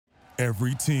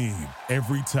Every team,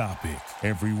 every topic,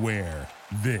 everywhere.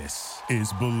 This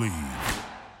is Believe.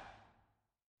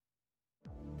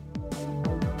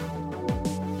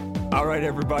 All right,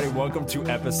 everybody, welcome to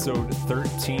episode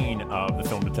 13 of the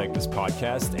Film Detectives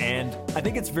podcast. And I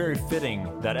think it's very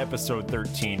fitting that episode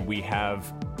 13, we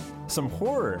have some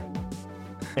horror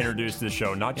introduced to the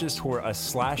show, not just horror, a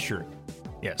slasher.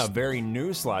 Yes. A very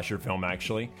new slasher film,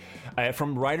 actually,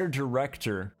 from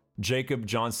writer-director Jacob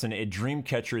Johnson at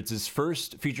Dreamcatcher. It's his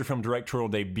first feature film directorial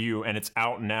debut, and it's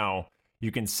out now.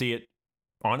 You can see it,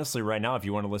 honestly, right now. If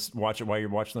you want to watch it while you're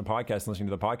watching the podcast, listening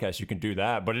to the podcast, you can do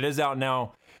that. But it is out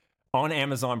now on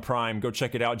Amazon Prime. Go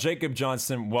check it out. Jacob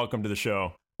Johnson, welcome to the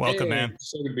show. Welcome, man.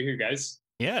 So good to be here, guys.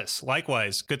 Yes,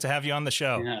 likewise. Good to have you on the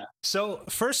show. Yeah. So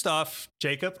first off,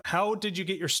 Jacob, how did you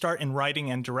get your start in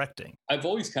writing and directing? I've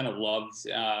always kind of loved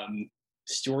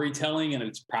storytelling, and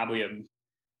it's probably a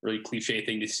really cliche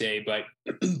thing to say, but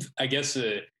I guess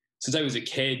since I was a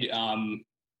kid, it's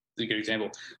a good example.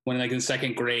 When like in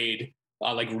second grade,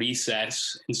 like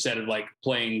recess, instead of like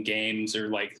playing games or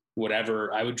like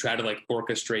whatever, I would try to like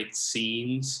orchestrate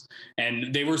scenes,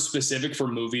 and they were specific for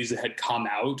movies that had come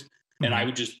out. And I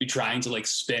would just be trying to like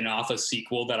spin off a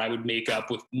sequel that I would make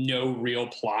up with no real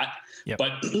plot. Yep.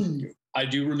 But I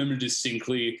do remember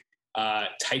distinctly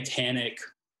Titanic.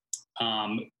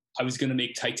 I was going to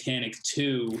make Titanic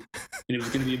 2, and it was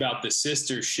going to be about the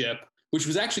sister ship, which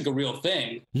was actually a real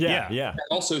thing. Yeah. That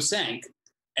also sank.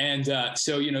 And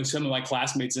so, you know, some of my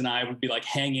classmates and I would be like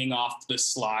hanging off the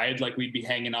slide, like we'd be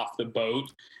hanging off the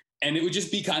boat. And it would just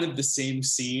be kind of the same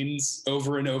scenes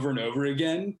over and over and over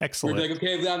again. Excellent. We're like,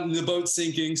 okay, the boat's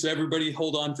sinking, so everybody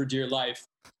hold on for dear life.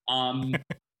 And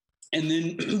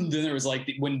then there was like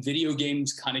when video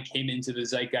games kind of came into the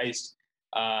zeitgeist.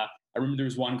 I remember there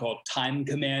was one called Time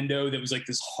Commando that was like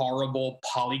this horrible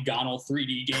polygonal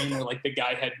 3D game where like the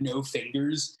guy had no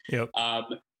fingers. Yep.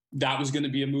 That was going to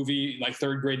be a movie. My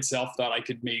third grade self thought I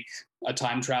could make a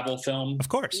time travel film. Of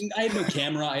course. I had no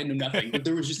camera. I had no nothing. But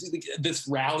there was just like, this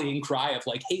rallying cry of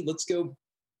like, hey, let's go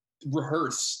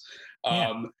rehearse.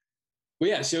 But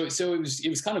yeah, so it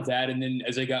was kind of that. And then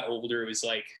as I got older, it was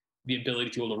like the ability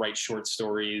to be able to write short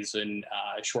stories and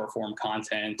short form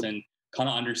content and kind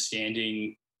of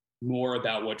understanding more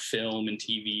about what film and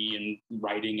TV and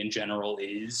writing in general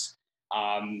is.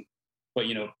 But,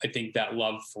 you know, I think that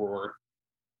love for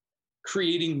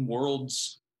creating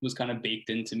worlds was kind of baked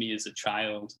into me as a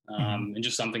child, and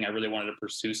just something I really wanted to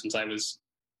pursue since I was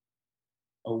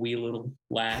a wee little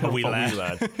lad. A wee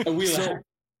lad. A wee lad.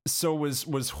 So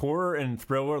was horror and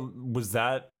thriller, was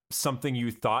that something you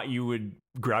thought you would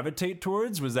gravitate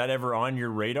towards? Was that ever on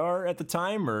your radar at the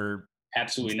time, or?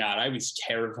 Absolutely not. I was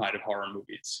terrified of horror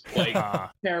movies. Like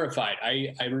terrified.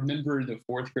 I remember in the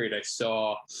fourth grade I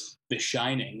saw The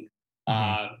Shining.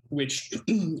 Which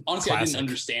honestly Classic. I didn't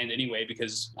understand anyway,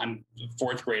 because I'm a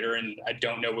fourth grader and I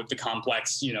don't know what the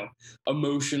complex, you know,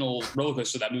 emotional roller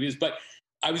coaster that movie is. But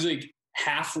I was like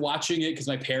half watching it because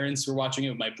my parents were watching it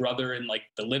with my brother in like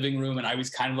the living room, and I was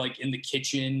kind of like in the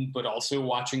kitchen, but also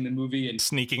watching the movie and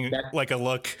sneaking like a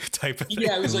look type of thing.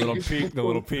 Yeah, I was like the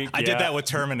little peek. I did that with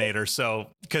Terminator. So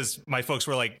because my folks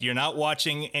were like, you're not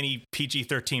watching any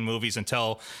PG-13 movies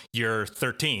until you're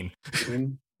 13.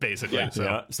 Basically, yeah. So.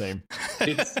 Yeah, same.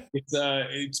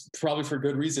 It's probably for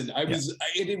good reason. I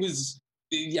didn't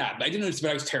understand,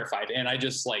 but I was terrified, and I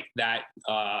just like that.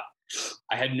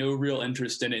 I had no real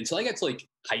interest in it until I got to like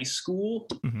high school,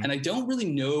 and I don't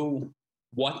really know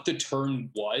what the turn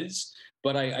was,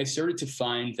 but I started to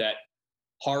find that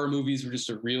horror movies were just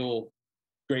a real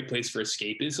great place for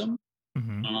escapism,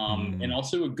 and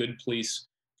also a good place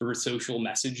for social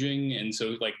messaging, and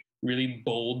so like really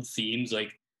bold themes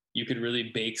like. You could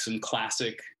really bake some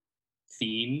classic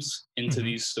themes into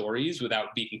these stories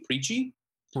without being preachy.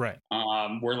 Right.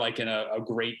 We're like in a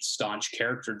great staunch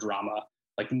character drama,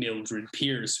 like Mildred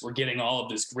Pierce. We're getting all of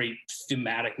this great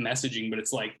thematic messaging, but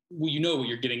it's like, well, you know what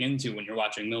you're getting into when you're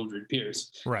watching Mildred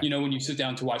Pierce. Right. You know, when you sit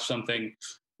down to watch something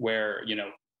where, you know,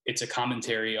 it's a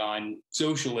commentary on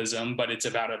socialism, but it's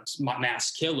about a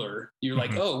mass killer. You're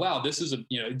like, oh, wow, this is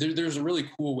there's a really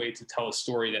cool way to tell a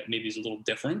story that maybe is a little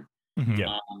different.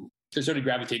 Yeah. So I started to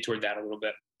gravitate toward that a little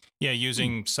bit. Yeah,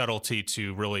 using subtlety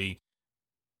to really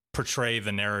portray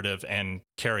the narrative and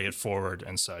carry it forward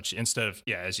and such, instead of,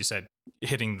 as you said,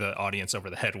 hitting the audience over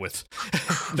the head with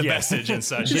the message and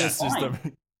such.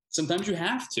 Sometimes you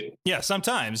have to. Yeah,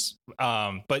 sometimes.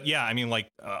 But yeah, I mean, like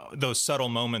those subtle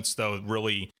moments, though,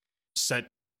 really set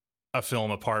a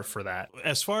film apart for that.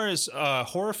 As far as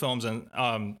horror films and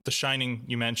The Shining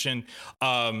you mentioned,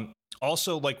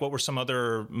 also, like, what were some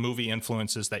other movie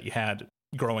influences that you had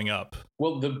growing up?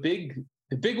 Well, the big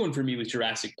the big one for me was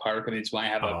Jurassic Park. I mean, it's why I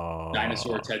have a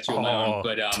dinosaur tattoo on my arm.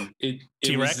 But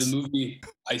it was the movie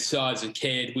I saw as a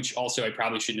kid, which also I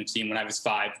probably shouldn't have seen when I was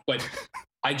 5. But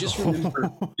I just remember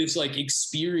this like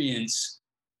experience,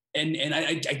 and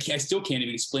I still can't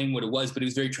even explain what it was, but it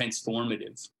was very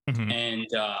transformative. Mm-hmm. And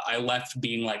I left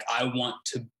being like, I want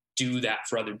to do that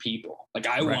for other people. Like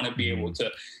I want to be able to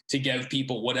give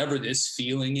people whatever this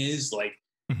feeling is. Like,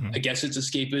 I guess it's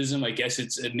escapism. I guess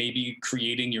it's maybe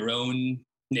creating your own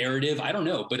narrative. I don't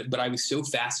know, but I was so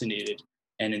fascinated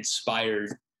and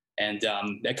inspired, and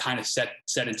that kind of set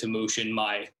into motion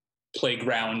my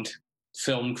playground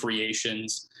film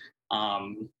creations.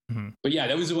 But yeah,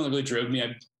 that was the one that really drove me.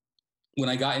 When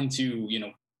I got into,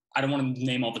 I don't want to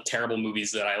name all the terrible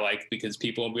movies that I like because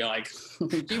people will be like,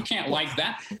 "You can't like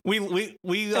that." We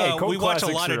watch a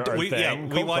lot of we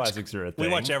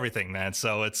watch everything, man.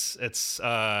 So it's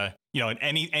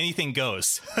anything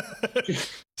goes.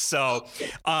 So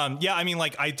I mean,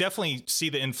 like I definitely see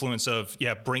the influence of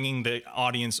bringing the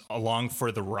audience along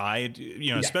for the ride.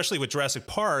 Especially with Jurassic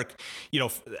Park.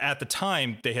 At the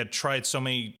time they had tried so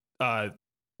many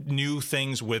new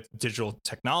things with digital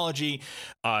technology.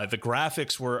 The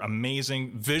graphics were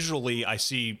amazing. Visually, I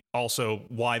see also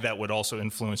why that would also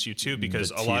influence you too,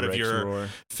 because a lot of your,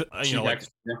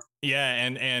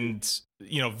 and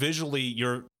visually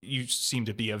you seem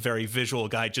to be a very visual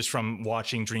guy just from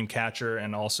watching Dreamcatcher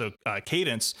and also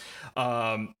Cadence.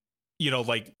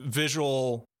 Like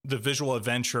the visual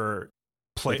adventure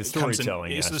play, like the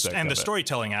storytelling and the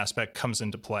storytelling aspect comes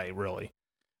into play really.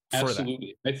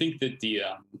 Absolutely. I think that the,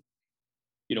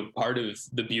 part of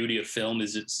the beauty of film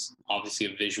is it's obviously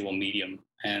a visual medium,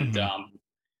 and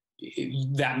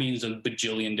that means a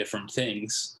bajillion different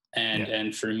things.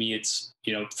 And for me, it's,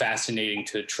 fascinating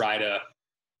to try to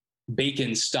bake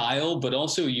in style, but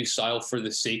also use style for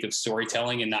the sake of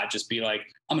storytelling and not just be like,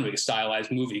 I'm going to make a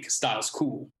stylized movie because style's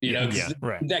cool,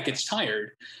 that gets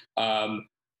tired. But,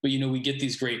 we get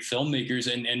these great filmmakers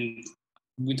and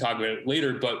we can talk about it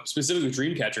later, but specifically with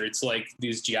Dreamcatcher, it's like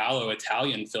these giallo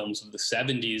Italian films of the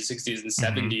 70s, 60s, and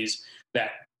 70s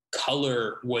that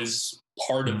color was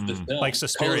part of the film. Like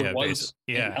Suspiria, was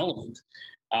an element.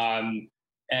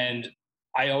 And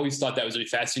I always thought that was really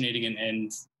fascinating.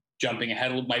 And jumping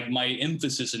ahead, my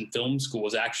emphasis in film school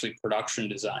was actually production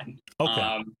design.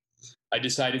 Okay. I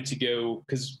decided to go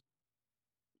because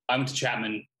I went to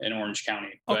Chapman in Orange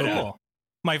County. But, cool.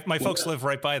 My folks live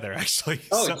right by there, actually.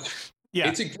 Yeah,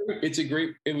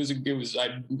 it was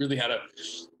I really had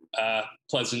a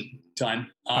pleasant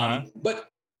time. But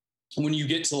when you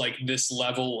get to like this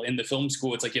level in the film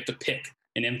school, it's like you have to pick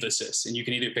an emphasis, and you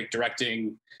can either pick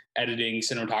directing, editing,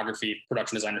 cinematography,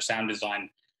 production design, or sound design.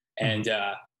 And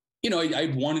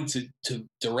I wanted to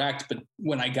direct, but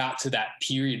when I got to that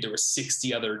period, there were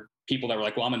 60 other people that were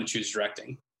like, "Well, I'm going to choose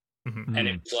directing," and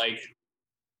it was like,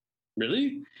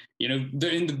 really?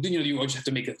 You always have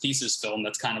to make a thesis film.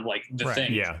 That's kind of like the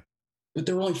thing. Yeah. But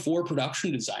there were only 4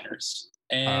 production designers,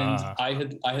 and I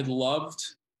had loved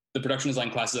the production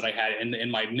design classes that I had,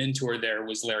 and my mentor there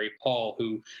was Larry Paul,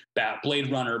 who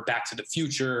Blade Runner, Back to the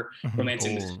Future,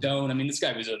 Romancing the Stone. I mean, this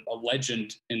guy was a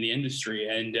legend in the industry,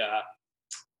 and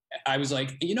I was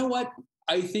like, you know what?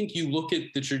 I think you look at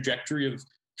the trajectory of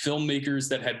filmmakers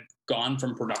that had gone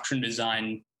from production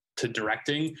design to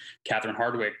directing, Catherine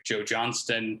Hardwicke, Joe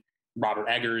Johnston, Robert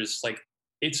Eggers, like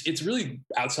it's really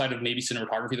outside of maybe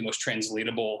cinematography, the most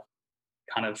translatable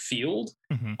kind of field.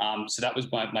 So that was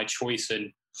my choice.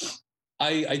 And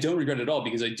I don't regret it at all,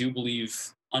 because I do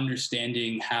believe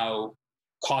understanding how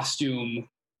costume,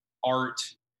 art,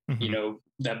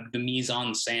 that the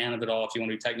mise-en-scène of it all, if you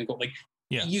want to be technical, like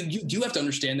you do have to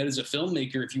understand that as a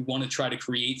filmmaker, if you want to try to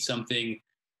create something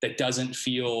that doesn't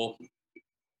feel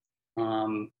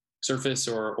surface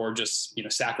or just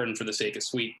saccharine for the sake of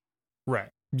sweet. Right.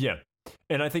 Yeah.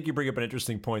 And I think you bring up an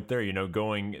interesting point there,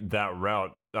 going that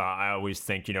route. I always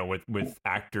think, with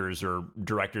actors or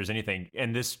directors, anything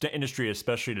in this industry,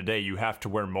 especially today, you have to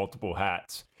wear multiple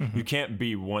hats. You can't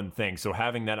be one thing. So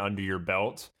having that under your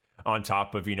belt on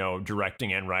top of,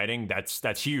 directing and writing,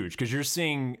 that's huge, because you're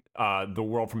seeing the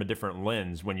world from a different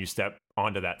lens when you step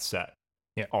onto that set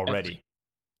already.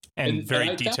 And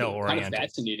very detail oriented. Kind of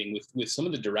fascinating with some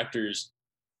of the directors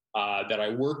that I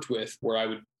worked with, where I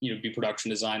would be production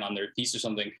design on their thesis or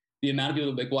something. The amount of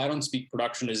people that like, well, I don't speak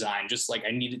production design, just like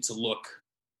I need it to look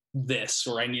this,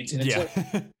 or I need to.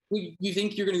 Like, you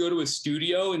think you're going to go to a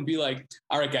studio and be like,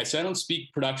 all right, guys, so I don't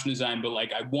speak production design, but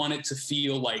like I want it to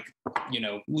feel like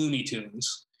Looney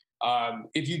Tunes.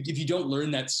 If you don't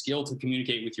learn that skill to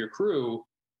communicate with your crew,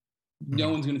 no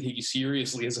one's going to take you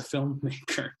seriously as a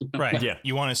filmmaker. You know? Right. Yeah.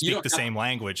 You want to You speak don't the have- same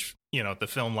language, the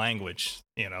film language,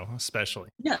 especially.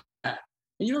 Yeah. And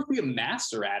you don't have to be a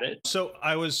master at it. So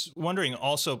I was wondering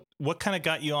also, what kind of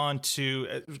got you on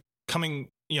to coming,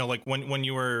 like when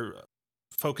you were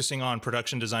focusing on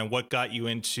production design, what got you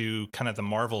into kind of the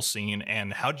Marvel scene,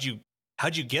 and how'd you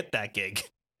get that gig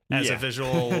as a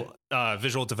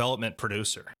visual development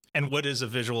producer? And what does a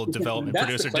visual development That's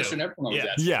producer the question do? everyone always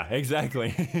Yeah. asks. Yeah,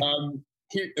 exactly.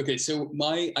 Okay, so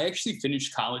I actually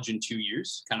finished college in 2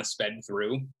 years, kind of sped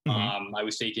through. I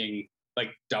was taking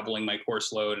like doubling my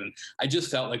course load, and I just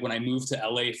felt like when I moved to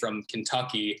LA from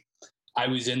Kentucky, I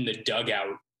was in the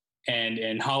dugout,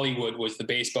 and Hollywood was the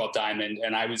baseball diamond,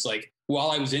 and I was like,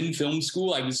 while I was in film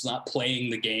school, I was not playing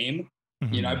the game,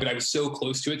 but I was so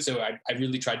close to it, so I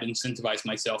really tried to incentivize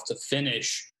myself to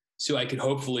finish so I could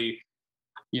hopefully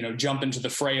jump into the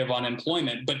fray of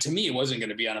unemployment. But to me, it wasn't going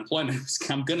to be unemployment.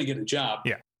 I'm going to get a job.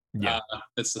 Yeah.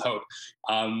 That's the hope.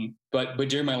 But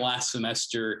during my last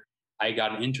semester, I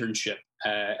got an internship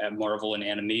at Marvel in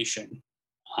animation.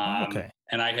 Okay.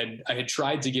 And I had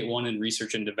tried to get one in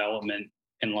research and development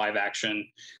in live action.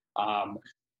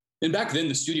 And back then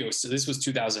the studio, so this was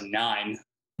 2009,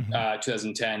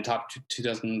 2010,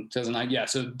 2009. Yeah.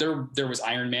 So there was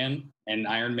Iron Man, and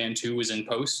Iron Man 2 was in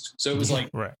post. So it was like,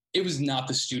 right. It was not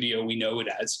the studio we know it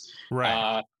as.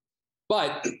 Right.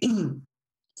 But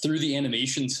through the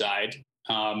animation side,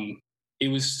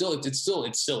 it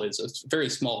still is a very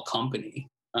small company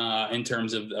in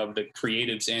terms of the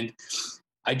creatives. And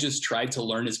I just tried to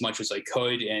learn as much as I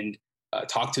could and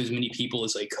talk to as many people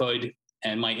as I could.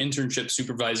 And my internship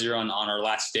supervisor on our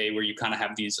last day, where you kind of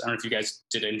have these, I don't know if you guys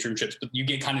did internships, but you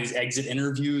get kind of these exit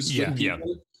interviews. Yeah. With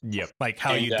people. Yep. Like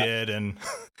how you did, and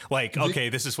like, okay,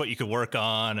 this is what you could work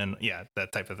on, and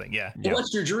that type of thing. Yeah. Well,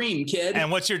 what's your dream, kid?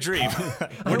 And what's your dream?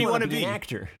 Where do you want to be? An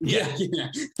actor? Yeah.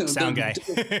 Sound guy.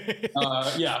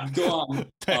 Yeah, go on.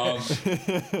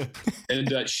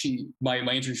 And my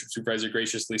internship supervisor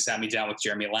graciously sat me down with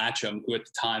Jeremy Latcham, who at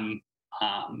the time,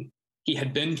 he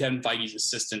had been Kevin Feige's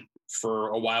assistant for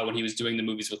a while when he was doing the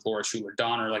movies with Laura Schuler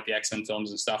Donner, like the X-Men films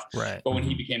and stuff. Right. But when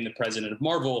he became the president of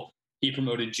Marvel, he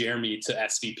promoted Jeremy to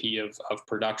SVP of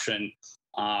production.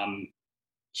 I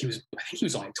think he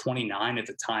was only 29 at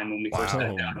the time when we first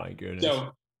sat down. Oh my goodness.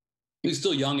 So he was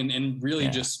still young and really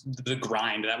just the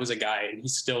grind. That was a guy, and he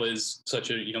still is such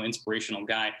a inspirational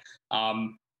guy.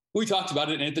 We talked about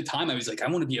it, and at the time I was like, I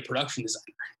want to be a production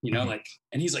designer,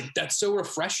 and he's like, that's so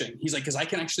refreshing. He's like, because I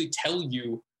can actually tell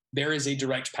you there is a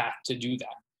direct path to do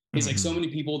that. He's like, so many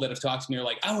people that have talked to me are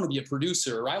like, I want to be a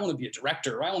producer, or I want to be a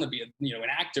director, or I want to be an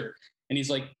actor. And he's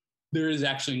like, there is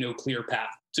actually no clear path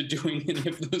to doing any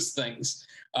of those things.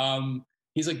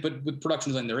 He's like, but with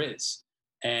production design, there is.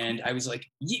 And I was like,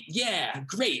 yeah,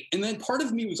 great. And then part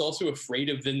of me was also afraid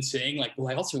of then saying like, well,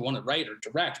 I also want to write or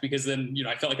direct, because then,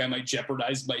 I felt like I might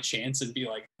jeopardize my chance and be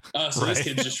like, this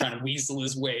kid's just trying to weasel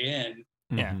his way in.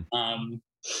 Yeah.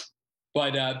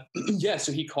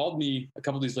 So he called me a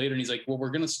couple of days later, and he's like, well, we're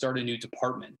going to start a new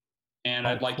department, and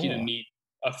I'd like you to meet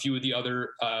a few of the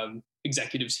other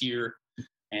executives here,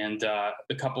 and a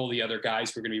couple of the other guys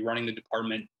who are going to be running the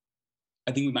department.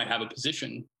 I think we might have a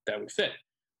position that would fit.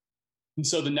 And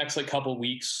so the next couple of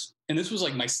weeks, and this was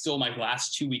my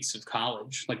last 2 weeks of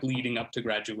college, leading up to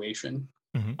graduation.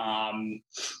 But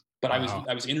wow.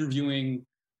 I was interviewing,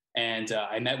 and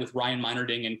I met with Ryan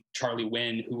Meinerding and Charlie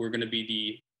Wynn, who were going to be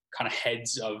the kind of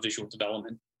heads of visual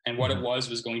development. And what it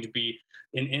was going to be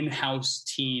an in-house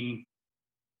team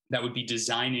that would be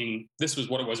designing. This was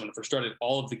what it was when it first started.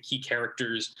 All of the key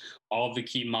characters, all of the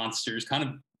key monsters, kind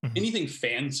of anything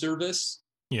fan service.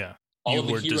 Yeah. All of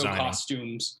the hero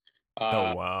costumes.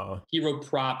 Oh, wow. Hero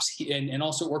props, and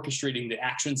also orchestrating the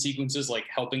action sequences,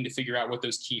 helping to figure out what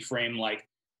those keyframe,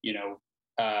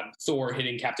 Thor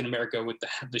hitting Captain America with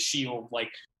the shield,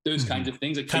 those kinds of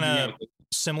things. Kind of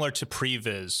similar to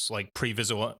previs,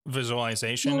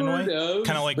 visualization in a way.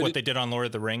 Kind of like what they did on Lord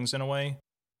of the Rings in a way.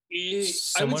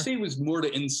 I would say it was more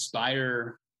to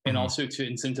inspire and also to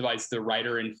incentivize the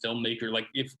writer and filmmaker.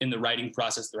 If in the writing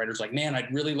process, the writer's like, man,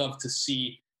 I'd really love to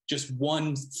see just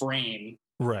one frame.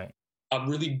 Right. A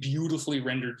really beautifully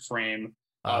rendered frame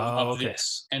of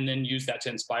this, and then use that to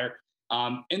inspire.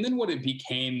 And then what it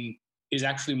became is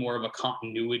actually more of a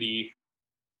continuity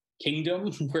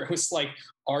kingdom, where it was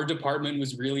our department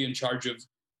was really in charge of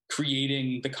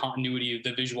creating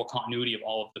the visual continuity of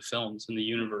all of the films in the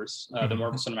universe, the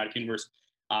Marvel Cinematic Universe.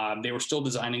 They were still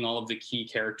designing all of the key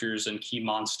characters and key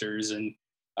monsters, and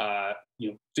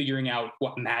figuring out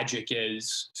what magic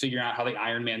is, figuring out how the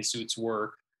Iron Man suits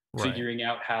work. Right. Figuring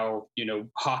out how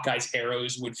Hawkeye's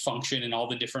arrows would function and all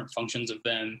the different functions of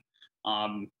them,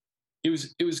 It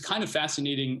was kind of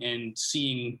fascinating and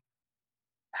seeing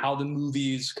how the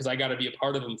movies, because I got to be a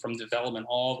part of them from development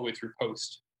all the way through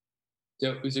post.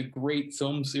 So it was a great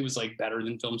film. It was like better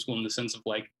than film school in the sense of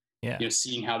like,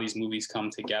 seeing how these movies come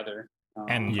together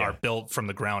and are built from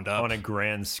the ground up on a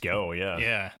grand scale.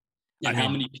 Yeah. And how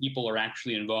many people are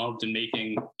actually involved in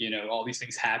making, all these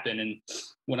things happen. And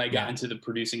when I got into the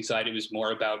producing side, it was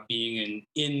more about being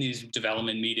in these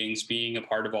development meetings, being a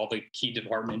part of all the key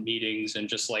department meetings, and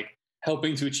just like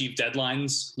helping to achieve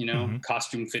deadlines,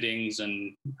 costume fittings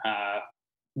and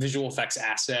visual effects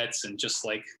assets, and just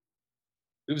like,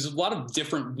 it was a lot of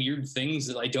different weird things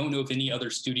that I don't know if any other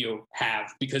studio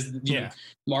have, because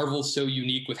Marvel's so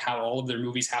unique with how all of their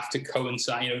movies have to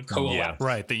coincide,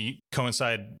 right. They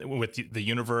coincide with the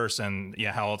universe, and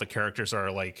how all the characters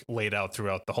are like laid out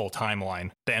throughout the whole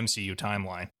timeline, the MCU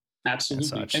timeline.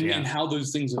 Absolutely. And how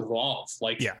those things evolve.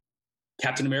 Like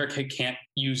Captain America can't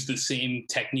use the same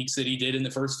techniques that he did in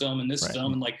the first film in this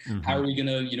film. And like, how are we going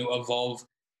to, evolve?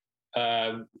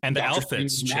 And the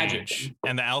outfits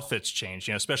change,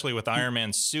 especially with Iron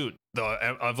Man's suit.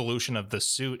 The evolution of the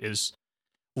suit is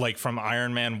like from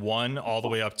Iron Man 1 all the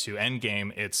way up to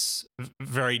Endgame. It's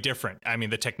very different. I mean,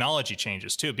 the technology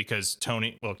changes too, because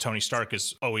Tony Stark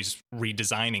is always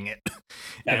redesigning it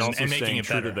and making it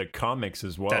true to the comics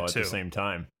as well at the same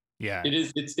time. Yeah, it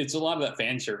is. It's a lot of that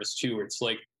fan service too, where it's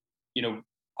like,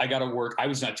 I got to work. I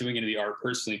was not doing any of the art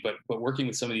personally, but working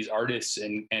with some of these artists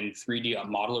and 3D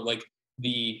modeler, like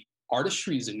the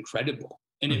artistry is incredible.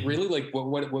 And it really, like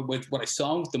what I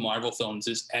saw with the Marvel films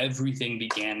is everything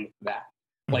began with that.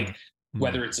 Like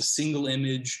whether it's a single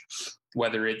image,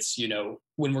 whether it's,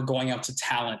 when we're going out to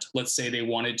talent, let's say they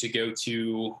wanted to go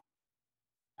to,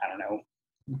 I don't know,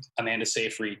 Amanda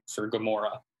Seyfried for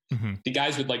Gamora. The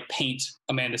guys would like paint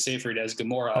Amanda Seyfried as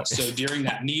Gamora. So during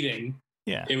that meeting,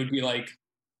 it would be like,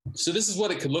 so this is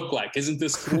what it could look like. Isn't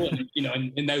this cool? And,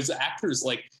 and those actors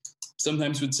like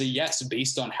sometimes would say yes,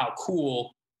 based on how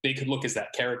cool they could look as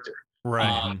that character.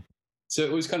 Right. So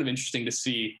it was kind of interesting to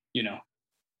see, the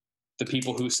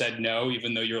people who said no,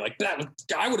 even though you're like,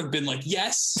 I would have been like,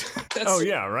 yes. Oh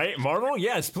yeah. Right. Marvel.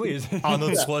 Yes, please.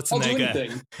 Arnold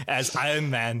Schwarzenegger as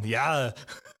Iron Man. Yeah.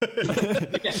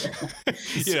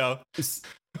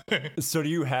 So do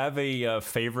you have a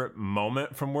favorite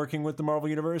moment from working with the Marvel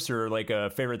Universe, or like a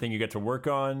favorite thing you get to work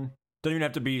on? Doesn't even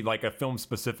have to be like a film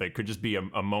specific. Could just be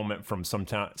a moment from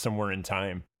somewhere in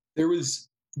time. There's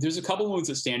a couple moments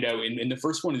that stand out, and the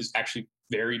first one is actually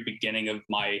very beginning of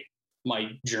my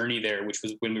journey there, which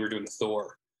was when we were doing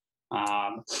Thor.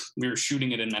 We were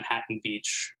shooting it in Manhattan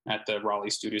Beach at the Raleigh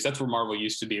Studios. That's where Marvel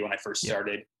used to be when I first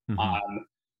started. And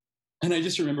I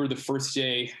just remember the first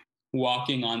day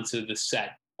walking onto the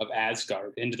set of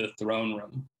Asgard into the throne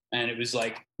room, and it was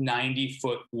like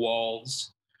 90-foot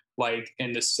walls, like,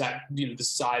 and the set, the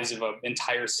size of an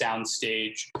entire sound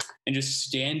stage, and just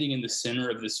standing in the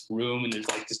center of this room, and there's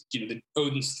like this, the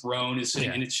Odin's throne is sitting,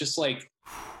 and it's just like,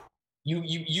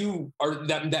 you are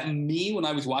that me when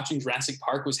I was watching Jurassic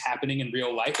Park was happening in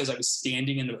real life as I was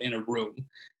standing in a room,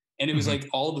 and it was like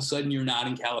all of a sudden you're not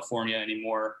in California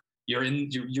anymore, you're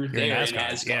there in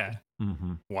Asgard.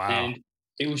 Wow. And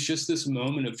it was just this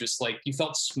moment of just like, you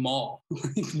felt small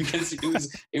because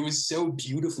it was so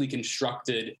beautifully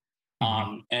constructed.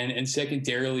 And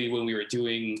secondarily, when we were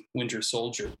doing Winter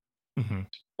Soldier, we're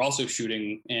also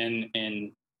shooting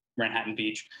in Manhattan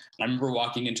Beach. I remember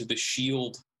walking into the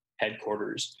SHIELD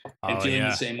headquarters and feeling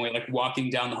the same way, like walking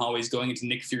down the hallways, going into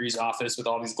Nick Fury's office with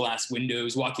all these glass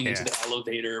windows, walking into the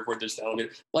elevator where there's the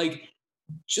elevator, like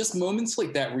just moments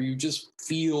like that where you just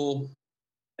feel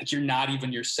like you're not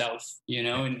even yourself,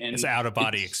 and it's out of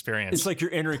body experience. It's like your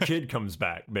inner kid comes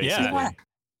back, basically.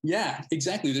 Yeah,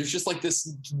 exactly. There's just like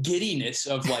this giddiness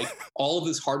of like all of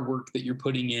this hard work that you're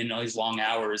putting in, all these long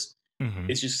hours.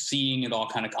 It's just seeing it all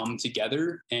kind of come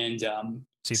together, and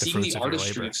seeing the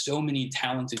artistry of so many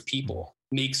talented people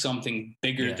make something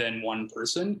bigger than one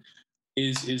person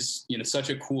is such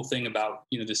a cool thing about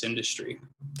this industry.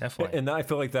 Definitely. And I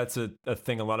feel like that's a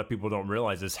thing a lot of people don't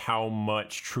realize is how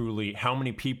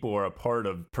many people are a part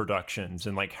of productions,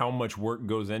 and like how much work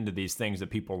goes into these things that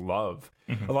people love.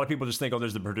 A lot of people just think, oh,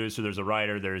 there's the producer, there's a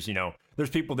writer, there's there's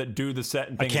people that do the set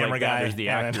and things like that, there's the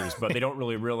actors, but they don't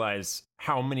really realize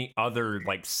how many other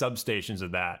like substations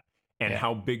of that and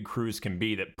how big crews can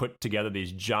be that put together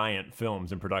these giant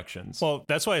films and productions. Well,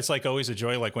 that's why it's like always a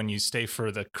joy, like when you stay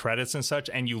for the credits and such,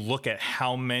 and you look at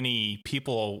how many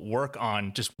people work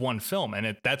on just one film,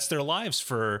 and that's their lives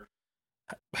for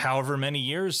however many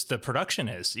years the production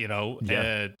is,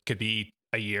 it could be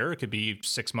a year, it could be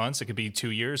 6 months, it could be 2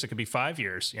 years, it could be 5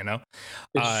 years,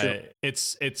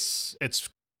 It's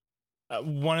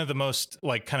one of the most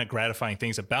like kind of gratifying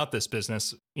things about this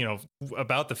business, you know,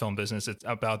 about the film business, it's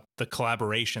about the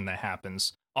collaboration that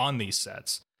happens on these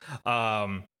sets.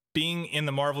 Being in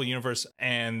the Marvel universe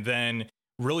and then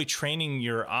really training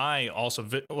your eye also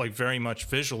like very much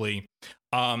visually.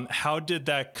 How did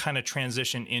that kind of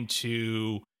transition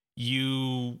into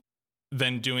you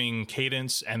then doing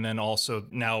Cadence and then also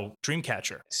now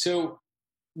Dreamcatcher? So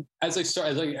as I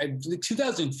started,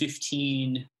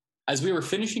 2015, as we were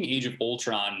finishing Age of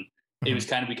Ultron, it was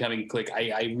kind of becoming like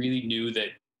I really knew that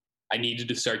I needed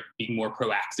to start being more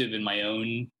proactive in my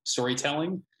own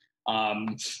storytelling.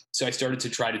 So I started to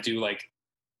try to do like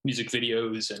music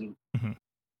videos and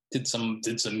did some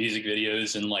music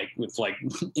videos and like with like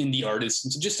indie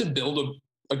artists just to build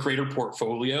a greater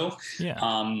portfolio.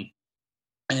 Yeah.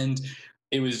 And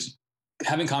it was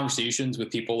having conversations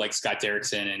with people like Scott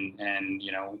Derrickson and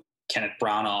you know, Kenneth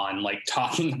Branagh, like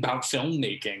talking about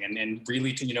filmmaking and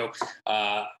really, you know,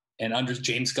 and under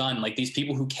James Gunn, like these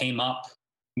people who came up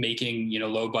making, you know,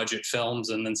 low budget films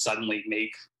and then suddenly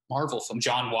make Marvel film.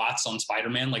 John Watts on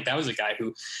Spider-Man, like that was a guy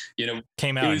who, you know,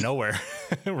 came out of nowhere.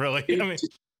 Really, I mean,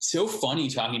 so funny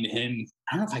talking to him.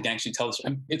 I don't know if I can actually tell this.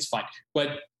 It's fine,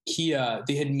 but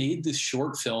they had made this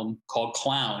short film called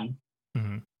Clown.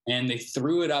 And they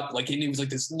threw it up like, and it was like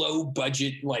this low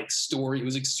budget like story. It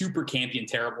was like super campy and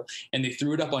terrible. And they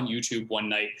threw it up on YouTube one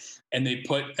night and they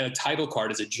put a title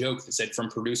card as a joke that said from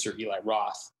producer Eli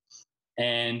Roth.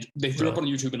 And they threw it up on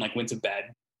YouTube and like went to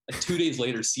bed. Like 2 days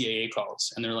later, CAA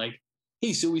calls and they're like,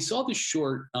 "Hey, so we saw this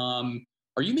short.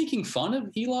 Are you making fun of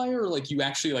Eli or like you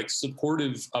actually like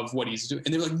supportive of what he's doing?"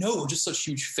 And they're like, "No, we're just such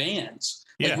huge fans.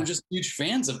 Like we're just huge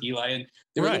fans of Eli." And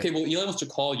they were like, "Okay, well, Eli wants to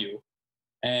call you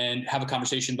and have a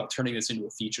conversation about turning this into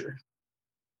a feature."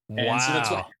 And so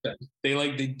that's what happened.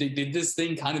 They did this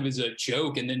thing kind of as a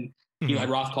joke. And then Eli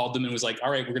Roth called them and was like, "All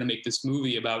right, we're going to make this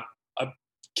movie about a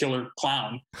killer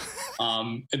clown."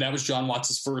 And that was John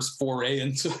Watts' first foray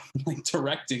into like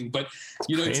directing. But,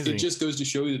 you know, it just goes to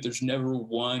show you that there's never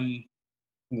one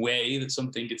way that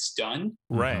something gets done.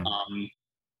 Right.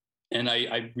 And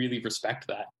I really respect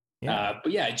that. Yeah.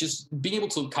 But yeah, just being able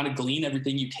to kind of glean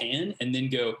everything you can and then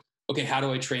go, okay, how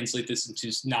do I translate this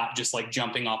into not just like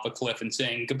jumping off a cliff and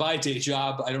saying, "Goodbye, day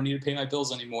job. I don't need to pay my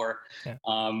bills anymore." Yeah.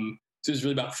 So it was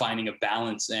really about finding a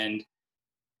balance. And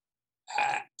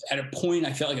at a point,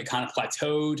 I felt like I kind of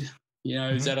plateaued. You know,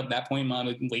 I was at that point in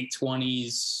my late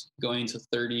 20s, going to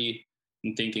 30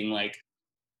 and thinking like,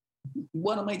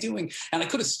 what am I doing? And I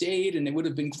could have stayed and it would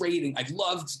have been great. And I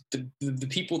loved the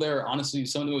people there. Honestly,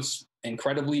 some of the most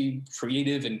incredibly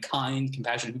creative and kind,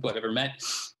 compassionate people I've ever met.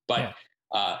 But,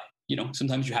 you know,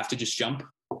 sometimes you have to just jump.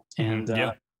 And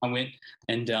I went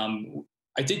and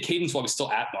I did Cadence while I was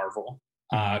still at Marvel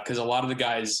because a lot of the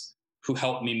guys who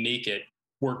helped me make it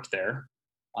worked there.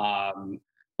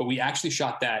 But we actually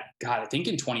shot that, God, I think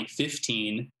in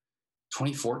 2014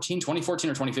 or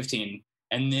 2015.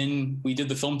 And then we did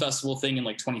the film festival thing in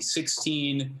like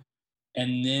 2016.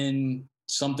 And then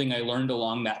something I learned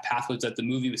along that path was that the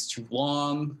movie was too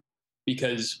long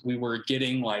because we were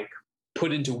getting like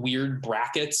put into weird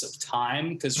brackets of time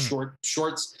because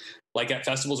shorts like at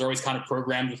festivals are always kind of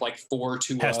programmed with like 4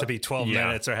 to has to be 12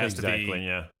 minutes or has to be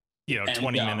you know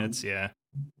 20 minutes.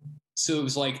 So it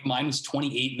was like mine was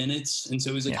 28 minutes. And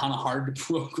so it was like kind of hard to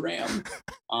program.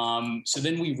 So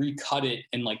then we recut it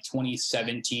in like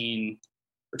 2017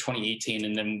 or 2018.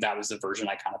 And then that was the version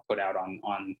I kind of put out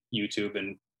on YouTube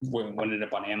and ended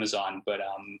up on Amazon. But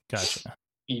gotcha.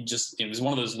 It was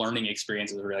one of those learning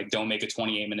experiences where like, don't make a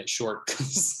 28-minute short.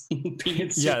 That's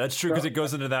true. Because it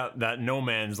goes into that no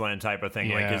man's land type of thing.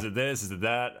 Yeah. Like, is it this? Is it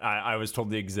that? I was told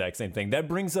the exact same thing. That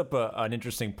brings up an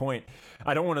interesting point.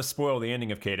 I don't want to spoil the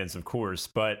ending of Cadence, of course,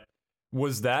 but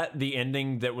was that the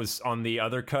ending that was on the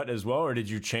other cut as well? Or did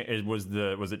you change? Was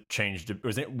it changed?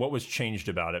 What was changed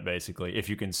about it, basically, if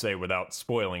you can say without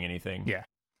spoiling anything? Yeah.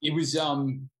 It was,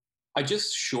 I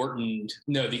just shortened.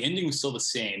 No, the ending was still the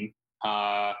same.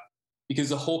 Because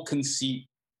the whole conceit,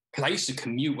 because I used to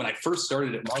commute when I first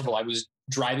started at Marvel, I was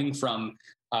driving from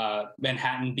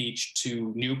Manhattan Beach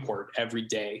to Newport every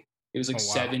day. It was like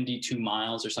 72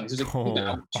 miles or something. So it was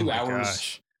like 2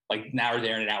 hours, like an hour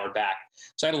there and an hour back.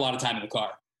 So I had a lot of time in the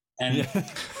car. And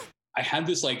I had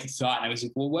this like thought, and I was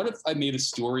like, well, what if I made a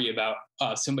story about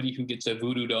somebody who gets a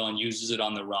voodoo doll and uses it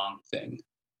on the wrong thing?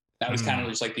 That was kind of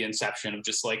just like the inception of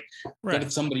just like, what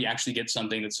if somebody actually gets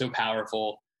something that's so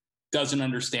powerful, doesn't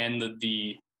understand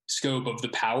the scope of the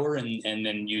power and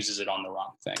then uses it on the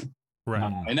wrong thing. Right.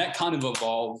 And that kind of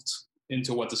evolved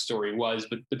into what the story was,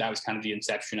 but that was kind of the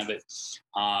inception of it.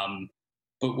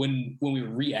 But when we were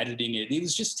re-editing it, it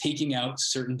was just taking out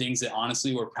certain things that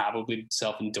honestly were probably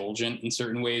self-indulgent in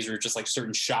certain ways, or just like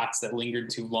certain shots that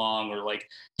lingered too long, or like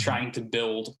trying to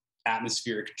build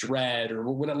atmospheric dread, or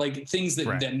what, like things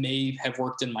that, that may have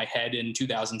worked in my head in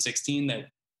 2016 that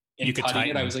in you could cutting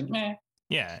tighten it, I was like, meh.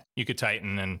 Yeah, you could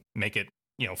tighten and make it,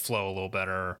 flow a little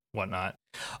better or whatnot.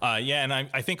 And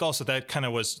I think also that kind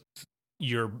of was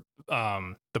your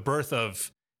the birth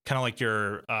of kind of like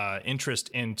your interest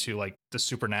into like the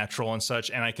supernatural and such.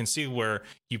 And I can see where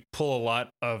you pull a lot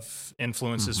of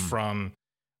influences from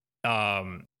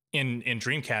in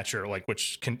Dreamcatcher, like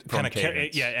which can kind of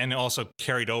and also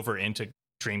carried over into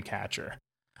Dreamcatcher.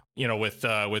 With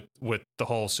the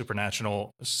whole supernatural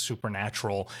such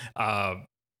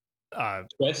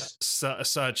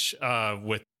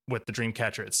with the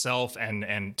Dreamcatcher itself,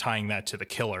 and tying that to the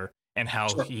killer and how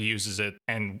he uses it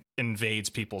and invades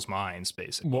people's minds,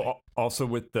 basically. Well, also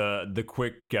with the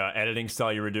quick editing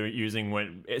style you were using,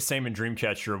 when same in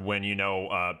Dreamcatcher, when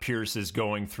Pierce is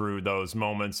going through those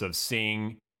moments of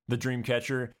seeing the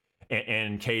Dreamcatcher,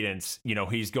 and Cadence,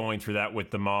 he's going through that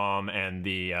with the mom and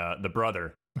the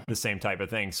brother, the same type of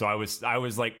thing. So I was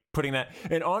like putting that,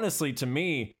 and honestly, to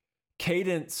me,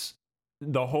 Cadence,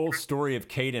 the whole story of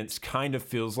Cadence kind of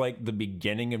feels like the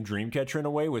beginning of Dreamcatcher in a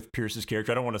way with Pierce's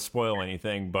character. I don't want to spoil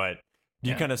anything, but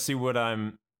you kind of see what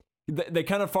they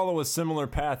kind of follow a similar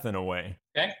path in a way.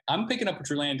 Okay, I'm picking up what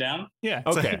you're laying down. Yeah.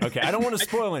 Okay. I don't want to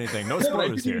spoil anything. No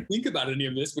spoilers here. I didn't think about any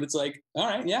of this, but it's like, all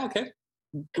right, yeah, okay,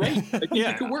 great. I think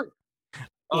it could work.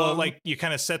 Well, like you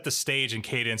kind of set the stage in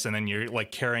Cadence, and then you're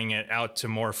like carrying it out to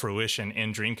more fruition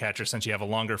in Dreamcatcher, since you have a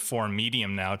longer form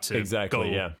medium now to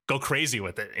go crazy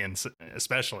with it,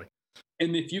 especially.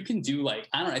 And if you can do like,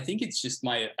 I don't know, I think it's just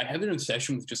I have an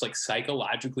obsession with just like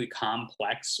psychologically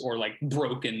complex or like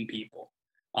broken people.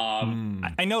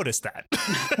 I noticed that.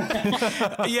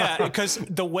 Yeah, because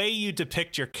the way you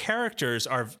depict your characters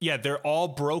they're all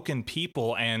broken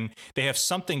people, and they have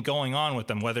something going on with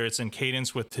them, whether it's in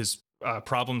Cadence with his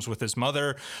problems with his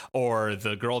mother, or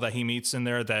the girl that he meets in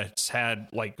there that's had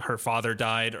like her father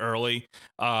died early,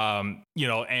 and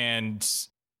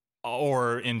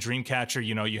or in Dreamcatcher,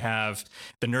 you have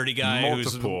the nerdy guy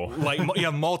who's like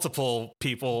multiple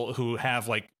people who have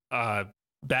like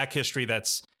back history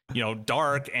that's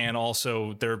dark, and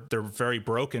also they're very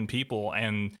broken people,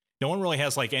 and no one really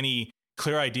has like any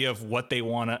clear idea of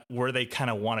where they kind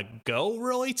of want to go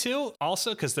really to,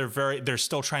 also because they're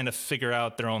still trying to figure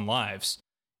out their own lives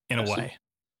in a way.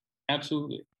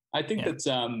 Absolutely. I think that's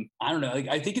I don't know, like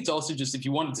I think it's also just, if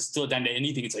you wanted to distill it down to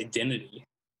anything, it's identity.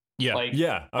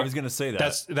 I was gonna say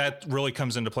that really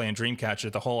comes into play in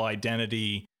Dreamcatcher, the whole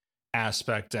identity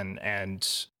aspect,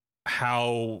 and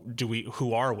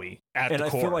who are we at the core. I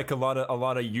feel like a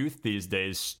lot of youth these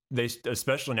days, they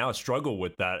especially now struggle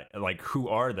with that, like who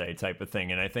are they type of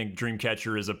thing. And I think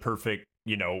Dreamcatcher is a perfect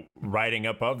writing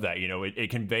up of that. It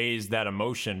conveys that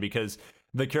emotion, because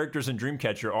the characters in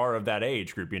Dreamcatcher are of that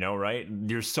age group, right?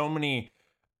 There's so many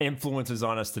influences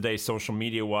on us today, social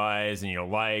media wise,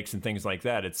 and likes and things like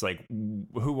that. It's like,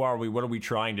 who are we? What are we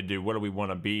trying to do? What do we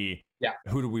want to be? Yeah.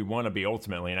 Who do we want to be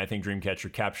ultimately? And I think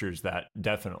Dreamcatcher captures that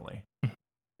definitely.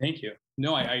 Thank you.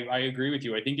 No, I agree with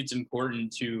you. I think it's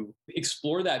important to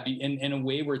explore that in a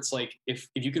way where it's like, if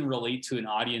you can relate to an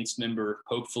audience member,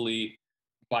 hopefully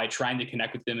by trying to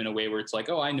connect with them in a way where it's like,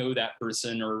 oh, I know that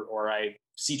person, or I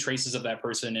see traces of that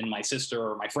person in my sister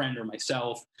or my friend or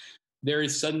myself, there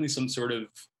is suddenly some sort of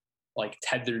like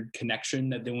tethered connection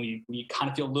that then we kind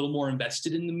of feel a little more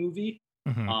invested in the movie.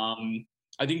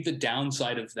 I think the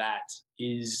downside of that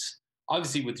is,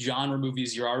 obviously with genre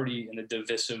movies, you're already in a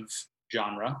divisive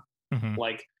genre.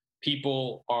 Like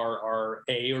people are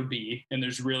A or B, and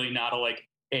there's really not a like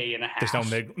A and a half.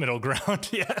 There's no middle ground.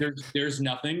 Yeah. There's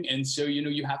nothing. And so,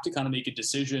 you have to kind of make a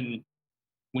decision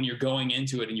when you're going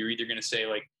into it, and you're either going to say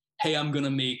like, hey, I'm going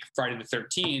to make Friday the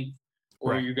 13th,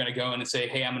 or you're going to go in and say,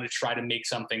 hey, I'm going to try to make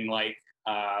something like,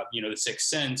 The Sixth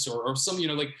Sense, or some,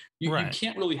 like you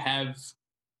can't really have,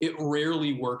 it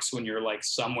rarely works when you're like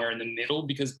somewhere in the middle,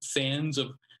 because fans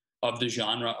of the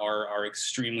genre are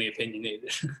extremely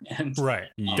opinionated. And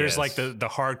there's like the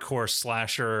hardcore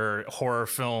slasher horror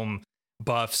film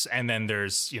buffs, and then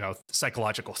there's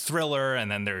psychological thriller,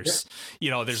 and then there's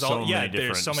there's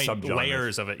so many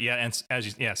layers of it,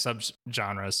 and sub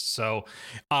genres. So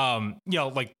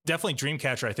like definitely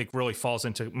Dreamcatcher I think really falls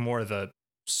into more of the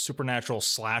supernatural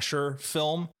slasher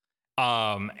film,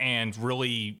 and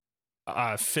really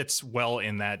fits well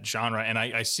in that genre. And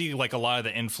I see like a lot of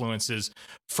the influences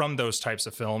from those types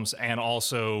of films, and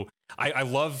also I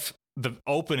love the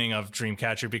opening of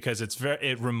Dreamcatcher because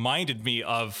it reminded me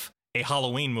of a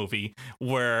Halloween movie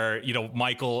where, you know,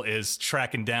 Michael is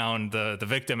tracking down the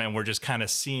victim, and we're just kind of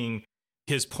seeing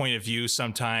his point of view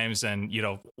sometimes. And, you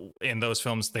know, in those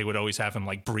films, they would always have him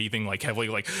like breathing like heavily,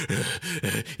 like,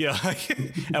 you know,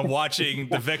 and watching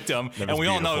the victim. And we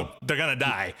all know they're going to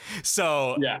die.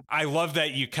 So yeah. I love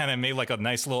that you kind of made like a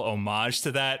nice little homage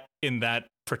to that in that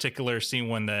particular scene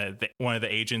when one of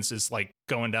the agents is like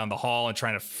going down the hall and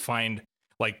trying to find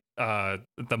like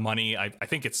the money. I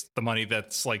think it's the money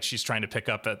that's like she's trying to pick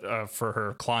up for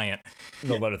her client.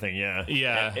 The letter thing, yeah.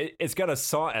 It's got a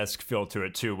Saw-esque feel to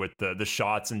it too, with the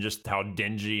shots and just how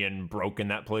dingy and broken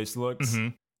that place looks.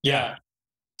 Mm-hmm. Yeah.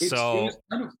 It's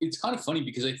kind of funny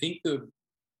because I think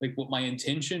what my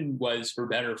intention was, for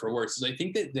better or for worse, is I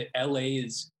think that LA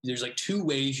there's like two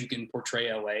ways you can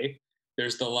portray LA.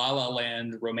 There's the La La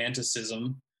Land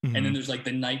romanticism, and then there's like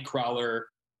the Nightcrawler.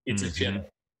 It's a shit.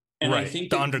 And right, I think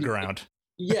the underground.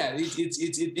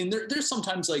 It's and there's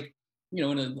sometimes, like, you know,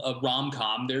 in a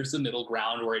rom-com, there's the middle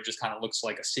ground where it just kind of looks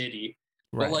like a city.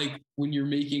 Right. But like when you're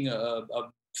making a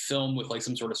film with like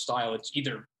some sort of style, it's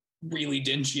either really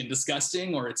dingy and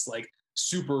disgusting, or it's like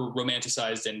super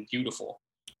romanticized and beautiful.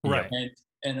 Right.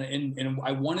 And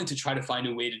I wanted to try to find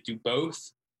a way to do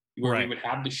both, where we would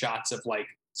have the shots of like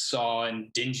Saw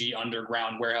and dingy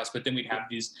underground warehouse, but then we'd have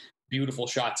these beautiful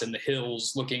shots in the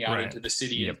hills looking out into the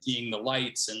city and seeing the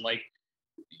lights, and like,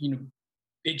 you know,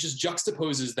 it just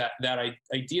juxtaposes that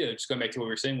idea, just going back to what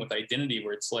we were saying with identity,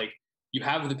 where it's like you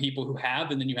have the people who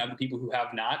have, and then you have the people who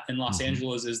have not, and Los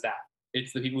Angeles is that.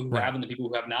 It's the people who have and the people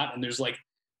who have not, and there's like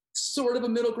sort of a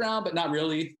middle ground, but not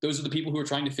really. Those are the people who are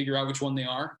trying to figure out which one they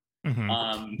are.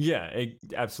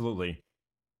 Absolutely.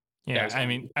 Yeah, I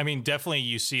mean definitely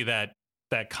you see that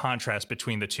contrast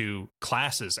between the two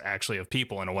classes actually of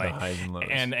people in a way,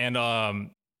 and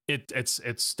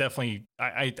it's definitely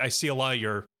I see a lot of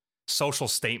your social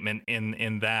statement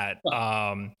in that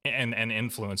and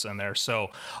influence in there. So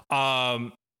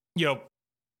you know,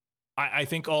 I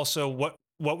think also what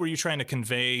were you trying to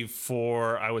convey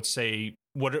for, I would say,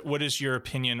 what is your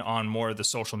opinion on more of the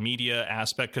social media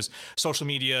aspect? Because social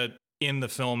media in the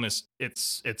film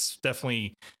it's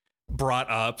definitely brought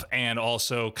up, and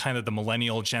also kind of the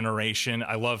millennial generation.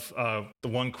 I love the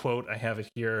one quote I have it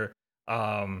here.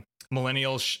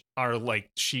 Millennials are like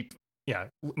sheep. Yeah,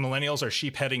 millennials are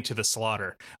sheep heading to the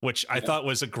slaughter, which I thought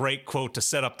was a great quote to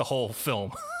set up the whole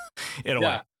film in a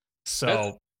way.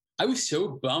 So I was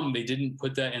so bummed they didn't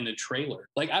put that in the trailer.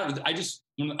 Like,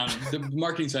 the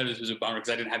marketing side of this was a bummer because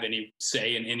I didn't have any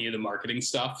say in any of the marketing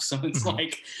stuff. So it's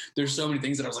like there's so many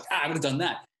things that I was like, I would have done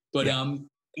that. But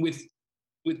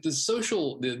with the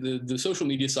social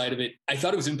media side of it, I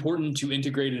thought it was important to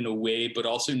integrate in a way, but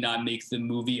also not make the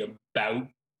movie about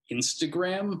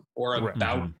Instagram or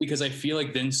about, because I feel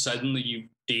like then suddenly you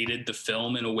dated the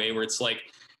film in a way where it's like,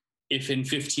 if in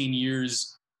 15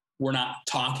 years we're not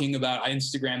talking about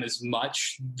Instagram as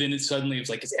much, then it suddenly is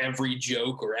like, it's every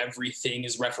joke or everything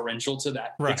is referential to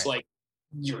that. Right. It's like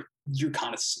you're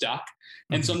kind of stuck.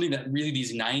 And something that really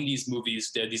these 90s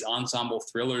movies did, these ensemble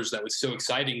thrillers, that was so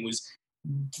exciting was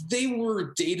they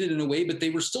were dated in a way, but they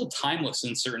were still timeless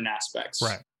in certain aspects,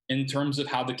 in terms of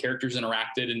how the characters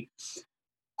interacted. And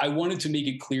I wanted to make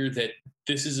it clear that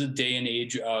this is a day and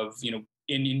age of, you know,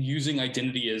 in using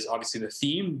identity as obviously the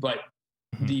theme, but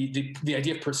the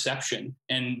idea of perception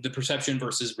and the perception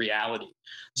versus reality.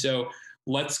 So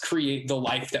let's create the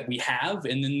life that we have,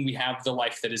 and then we have the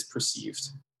life that is perceived.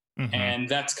 And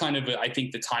that's kind of, I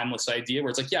think, the timeless idea where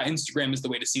it's like, yeah, Instagram is the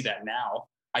way to see that now.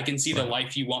 I can see the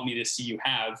life you want me to see you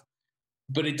have,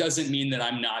 but it doesn't mean that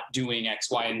I'm not doing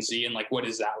X, Y, and Z. And like, what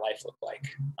does that life look like?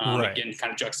 Again,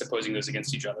 kind of juxtaposing those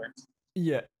against each other.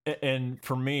 Yeah. And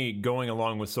for me, going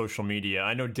along with social media,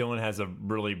 I know Dylan has a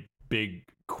really big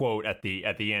quote at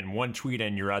the end, one tweet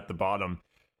and you're at the bottom.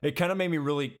 It kind of made me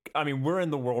really, I mean, we're in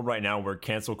the world right now where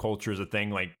cancel culture is a thing.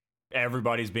 Like,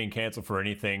 everybody's being canceled for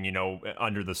anything, you know,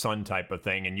 under the sun type of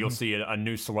thing. And you'll see a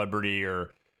new celebrity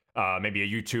or maybe a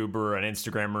YouTuber, an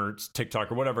Instagrammer,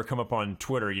 TikTok, or whatever come up on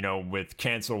Twitter, you know, with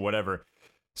cancel, whatever.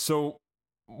 So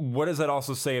what does that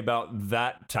also say about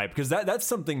that type? Because that's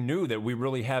something new that we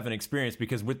really haven't experienced,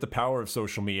 because with the power of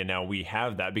social media now, we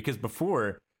have that. Because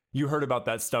before, you heard about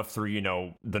that stuff through, you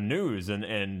know, the news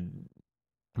and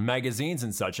magazines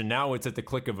and such. And now it's at the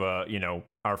click of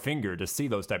our finger to see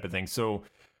those type of things. So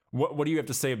what do you have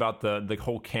to say about the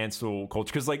whole cancel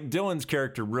culture? Because like Dylan's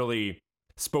character really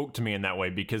spoke to me in that way,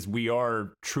 because we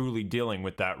are truly dealing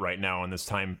with that right now in this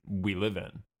time we live in.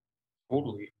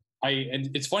 Totally. And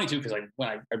it's funny too, because when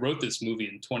I wrote this movie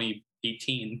in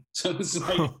 2018, so it's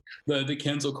like the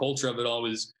cancel culture of it all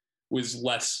was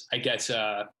less, I guess,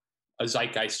 a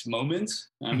zeitgeist moment.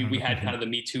 I mean, we had kind of the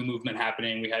Me Too movement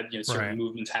happening. We had, you know, certain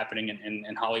movements happening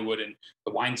in Hollywood, and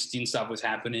the Weinstein stuff was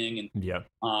happening.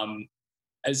 And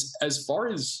as far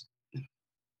as,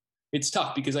 it's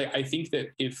tough because I think that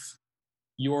if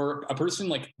you're a person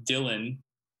like Dylan,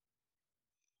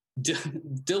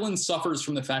 Dylan suffers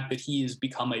from the fact that he has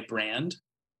become a brand.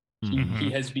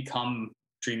 He has become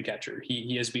Dreamcatcher.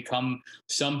 He has become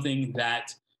something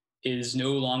that is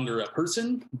no longer a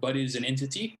person, but is an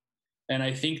entity. And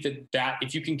I think that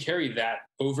if you can carry that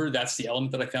over, that's the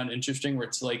element that I found interesting, where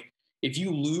it's like, if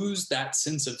you lose that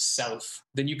sense of self,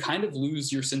 then you kind of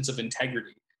lose your sense of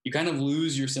integrity. You kind of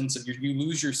lose your sense of, you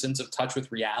lose your sense of touch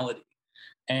with reality.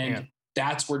 And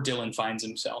that's where Dylan finds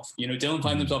himself. You know, Dylan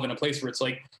finds himself in a place where it's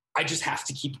like, I just have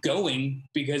to keep going,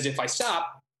 because if I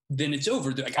stop, then it's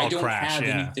over. Like, I don't have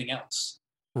anything else.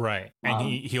 Right. And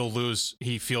he'll lose,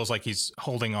 he feels like he's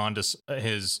holding on to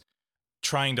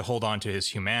trying to hold on to his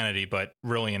humanity, but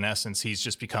really in essence, he's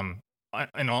just become,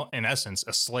 in essence,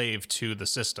 a slave to the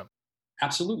system.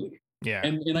 Absolutely. Yeah.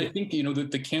 And I think, you know,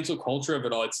 the cancel culture of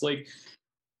it all, it's like,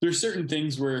 there's certain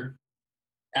things where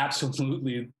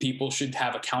absolutely people should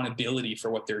have accountability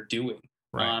for what they're doing.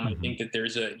 Right. I think that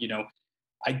there's a, you know,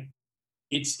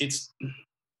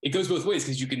 it goes both ways,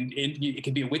 because it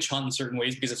can be a witch hunt in certain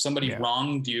ways, because if somebody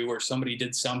wronged you or somebody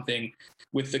did something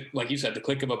with like you said, the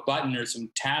click of a button or some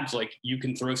tabs, like, you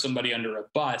can throw somebody under a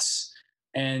bus.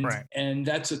 And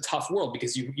that's a tough world,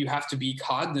 because you have to be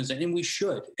cognizant, and we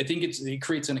should. I think it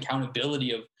creates an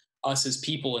accountability of us as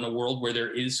people in a world where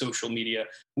there is social media.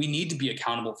 We need to be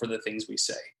accountable for the things we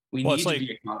say. We need to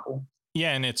be accountable.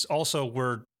 Yeah. And it's also,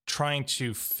 we're trying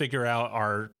to figure out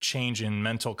our change in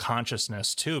mental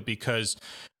consciousness too, because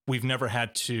we've never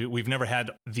had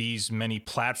these many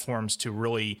platforms to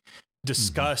really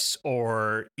discuss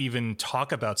or even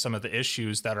talk about some of the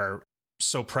issues that are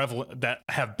so prevalent, that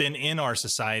have been in our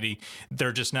society.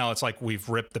 They're just, now it's like we've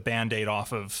ripped the Band-Aid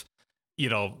off of, you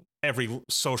know, every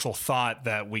social thought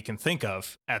that we can think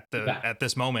of at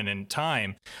this moment in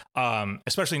time,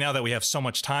 especially now that we have so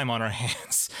much time on our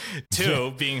hands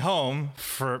too, being home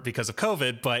because of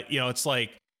COVID. But, you know, it's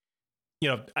like, you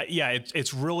know,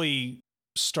 it's really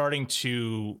starting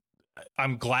to,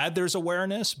 I'm glad there's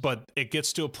awareness, but it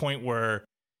gets to a point where,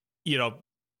 you know,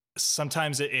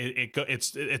 sometimes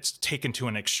it's taken to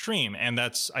an extreme. And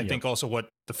that's, I think also what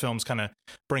the film's kind of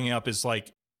bringing up is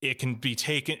like, it can be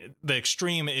taken, the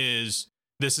extreme is,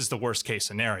 this is the worst case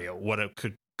scenario, what it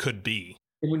could be.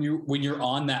 And when you're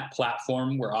on that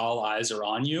platform where all eyes are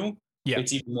on you,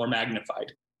 it's even more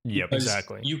magnified. Yep,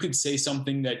 exactly. You could say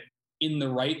something that in the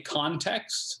right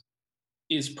context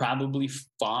is probably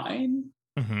fine,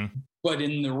 but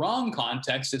in the wrong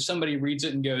context, if somebody reads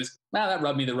it and goes, "Nah, that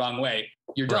rubbed me the wrong way,"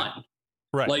 you're done.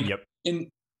 Right. Like,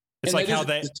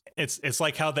 it's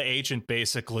like how the agent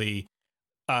basically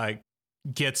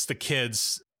gets the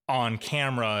kids on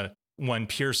camera when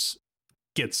Pierce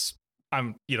gets,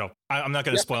 I'm not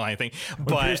going to spoil anything,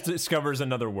 but Pierce discovers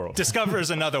another world.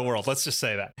 Let's just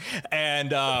say that.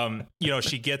 And, you know,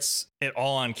 she gets it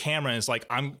all on camera and is like,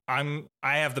 I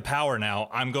have the power now.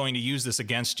 I'm going to use this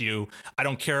against you. I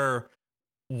don't care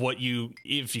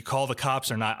if you call the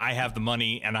cops or not. I have the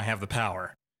money and I have the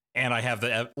power, and I have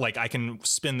I can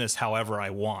spin this however I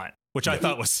want, which I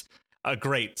thought was a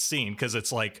great scene. 'Cause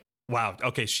it's like, wow,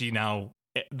 okay,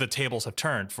 the tables have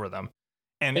turned for them.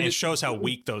 And it shows how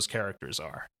weak those characters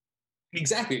are.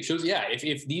 Exactly. It shows,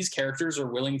 if these characters are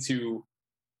willing to,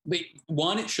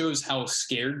 it shows how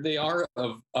scared they are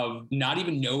of not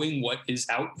even knowing what is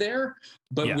out there,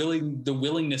 but the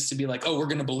willingness to be like, oh, we're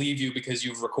going to believe you because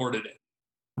you've recorded it.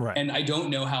 Right. And I don't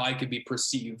know how I could be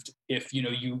perceived if, you know,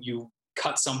 you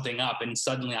cut something up and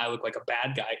suddenly I look like a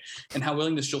bad guy, and how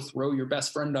willing she'll throw your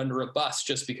best friend under a bus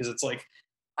just because it's like,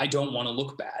 I don't want to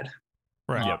look bad.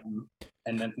 Right.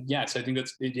 And then, so I think it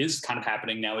is kind of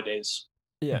happening nowadays.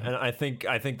 Yeah. And I think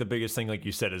the biggest thing, like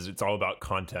you said, is it's all about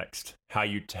context, how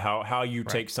you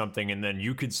take something, and then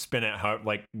you could spin it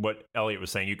like what Elliot was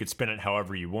saying, you could spin it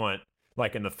however you want,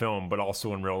 like in the film, but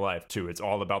also in real life too. It's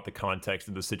all about the context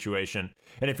of the situation.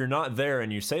 And if you're not there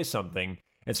and you say something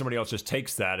and somebody else just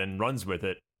takes that and runs with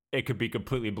it, it could be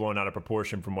completely blown out of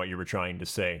proportion from what you were trying to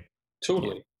say.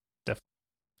 Totally.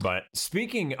 But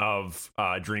speaking of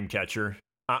Dreamcatcher,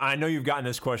 I know you've gotten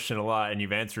this question a lot and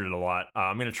you've answered it a lot.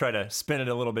 I'm going to try to spin it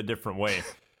a little bit different way.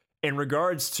 In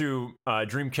regards to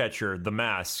Dreamcatcher, The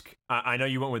Mask, I know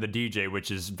you went with a DJ,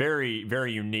 which is very,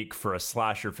 very unique for a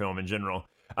slasher film in general.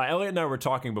 Elliot and I were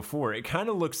talking before. It kind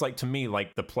of looks like, to me,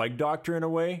 like The Plague Doctor in a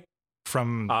way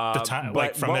from the time,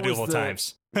 like from medieval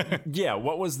times. Yeah,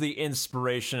 what was the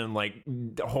inspiration and like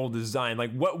the whole design?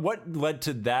 Like what led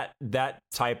to that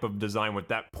type of design with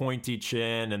that pointy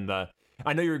chin and the?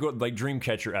 I know you were going like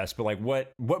Dreamcatcher-esque, but like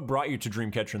what brought you to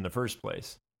Dreamcatcher in the first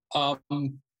place?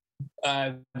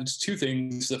 It's two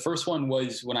things. The first one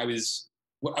was when I was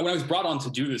brought on to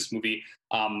do this movie.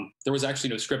 There was actually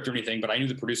no script or anything, but I knew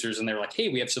the producers, and they were like, "Hey,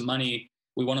 we have some money.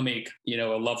 We want to make a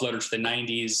love letter to the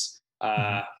 '90s.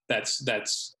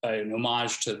 That's an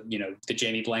homage to the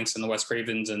Jamie Blanks and the Wes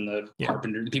Cravens and the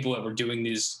Carpenter, the people that were doing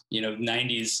these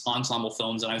 '90s ensemble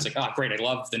films." And I was like, "Oh, great! I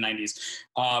love the '90s."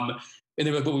 And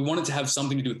they were like, "But we wanted to have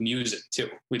something to do with music too.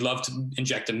 We'd love to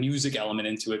inject a music element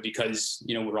into it because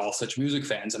we're all such music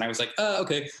fans." And I was like, "Oh,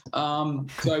 okay."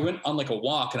 So I went on like a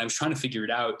walk, and I was trying to figure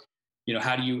it out.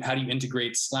 How do you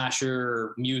integrate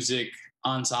slasher music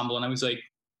ensemble? And I was like,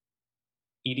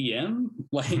 EDM,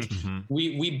 like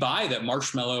we buy that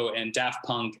Marshmello and Daft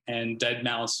Punk and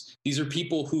Deadmau5. These are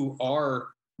people who are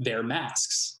their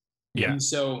masks. Yeah. And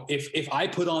so if I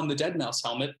put on the Deadmau5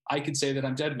 helmet, I could say that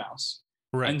I'm Deadmau5.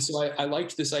 Right. And so I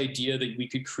liked this idea that we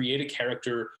could create a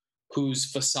character whose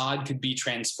facade could be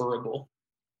transferable,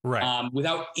 right?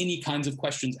 Without any kinds of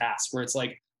questions asked. Where it's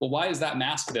like, well, why is that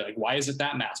mask there? Like, why is it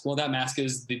that mask? Well, that mask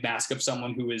is the mask of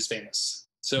someone who is famous.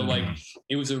 So like,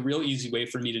 it was a real easy way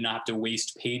for me to not have to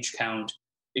waste page count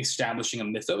establishing a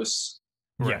mythos.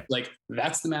 Yeah, like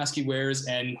that's the mask he wears,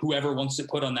 and whoever wants to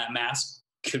put on that mask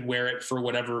could wear it for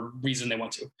whatever reason they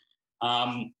want to.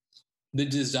 The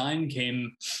design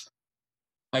came.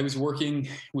 I was working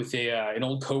with an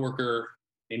old coworker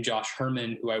named Josh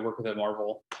Herman, who I work with at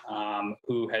Marvel,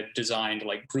 who had designed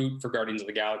like Groot for Guardians of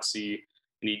the Galaxy,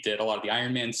 and he did a lot of the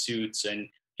Iron Man suits, and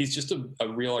he's just a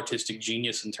real artistic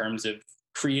genius in terms of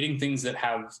creating things that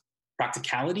have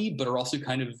practicality, but are also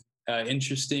kind of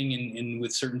interesting and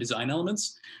with certain design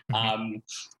elements.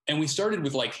 And we started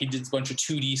with like, he did a bunch of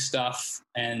 2D stuff,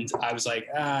 and I was like,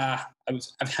 I'm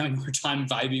having a hard time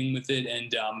vibing with it.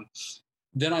 And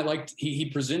then I liked, he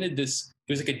presented this,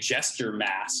 it was like a jester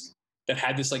mask that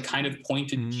had this like kind of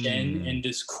pointed chin and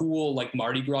this cool like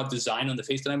Mardi Gras design on the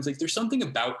face. And I was like, there's something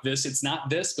about this. It's not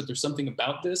this, but there's something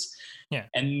about this. Yeah.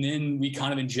 And then we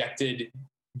kind of injected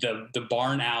the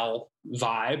barn owl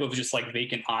vibe of just like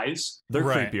vacant eyes. They're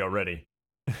creepy already.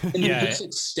 And they're just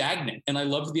like stagnant. And I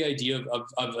love the idea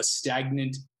of a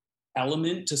stagnant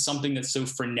element to something that's so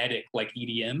frenetic like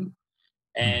EDM.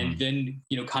 And then,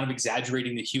 kind of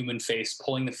exaggerating the human face,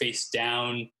 pulling the face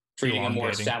down, creating a more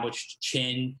established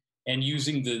chin, and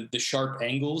using the sharp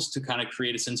angles to kind of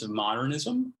create a sense of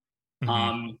modernism.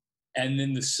 And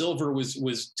then the silver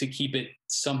was to keep it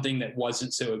something that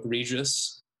wasn't so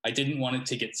egregious. I didn't want it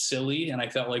to get silly. And I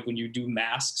felt like when you do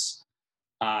masks,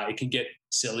 it can get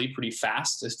silly pretty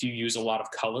fast if you use a lot of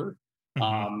color.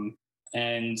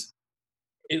 And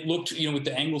it looked, with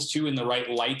the angles too, and the right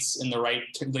lights and the right,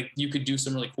 like you could do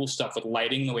some really cool stuff with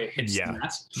lighting, the way it hits the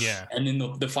mask. Yeah. And then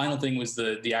the final thing was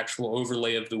the actual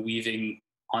overlay of the weaving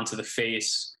onto the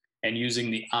face and using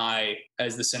the eye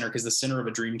as the center, because the center of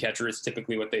a dream catcher is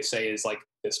typically what they say is like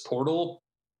this portal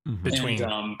between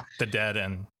the dead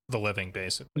and the living,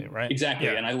 basically, right? Exactly.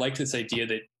 Yeah. And I like this idea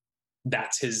that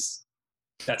that's his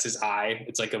eye.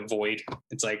 It's like a void.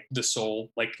 It's like the soul.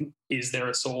 Like, is there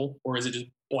a soul, or is it just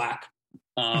black?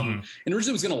 And originally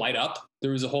it was going to light up.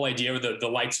 There was a whole idea where the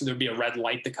lights, there'd be a red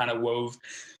light that kind of wove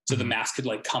so the mask could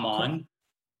like come on.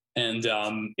 And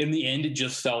in the end, it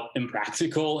just felt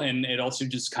impractical. And it also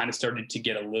just kind of started to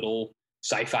get a little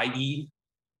sci-fi-y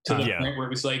to the point where it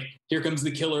was like, here comes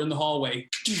the killer in the hallway.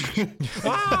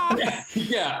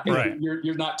 Right.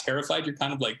 You're not terrified. You're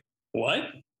kind of like,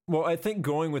 what? Well, I think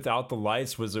going without the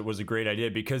lights was a great idea,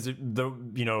 because the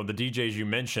DJs you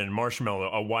mentioned,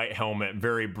 Marshmello, a white helmet,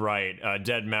 very bright,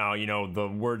 Deadmau5, the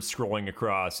words scrolling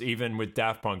across. Even with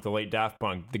Daft Punk, the late Daft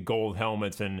Punk, the gold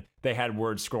helmets, and they had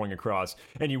words scrolling across.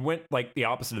 And you went like the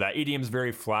opposite of that. EDM's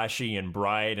very flashy and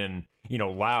bright and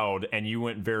loud, and you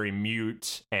went very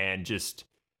mute and just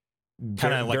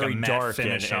kind of like very a matte dark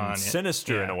finish and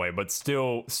sinister in a way, but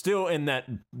still in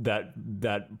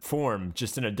that form,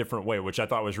 just in a different way, which I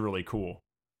thought was really cool.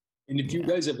 And if you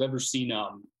guys have ever seen there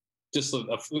was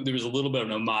a little bit of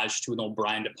an homage to an old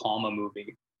Brian De Palma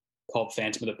movie called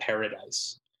Phantom of the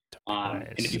Paradise. And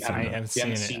if you haven't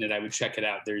seen it, I would check it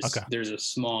out. There's a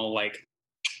small like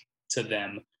to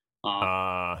them,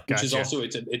 which is also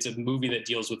it's a movie that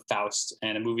deals with Faust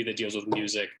and a movie that deals with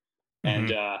music,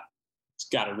 and it's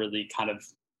got a really kind of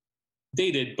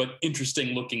dated but interesting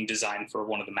looking design for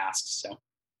one of the masks. So,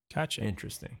 gotcha.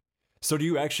 Interesting. So, do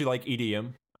you actually like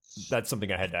EDM? That's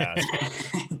something I had to ask.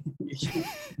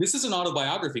 this is an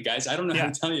autobiography, guys. I don't know how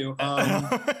to tell you.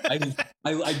 I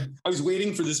was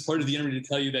waiting for this part of the interview to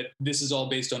tell you that this is all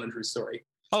based on a true story.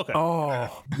 Okay.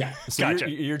 Oh, Yeah. so Gotcha.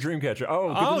 you're Dreamcatcher. Oh,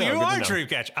 good to Oh, know, you good to are know.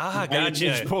 Dreamcatcher. Ah, And he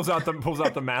gotcha. just pulls out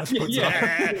the mask. Puts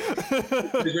Yeah.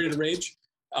 on. Ready to rage?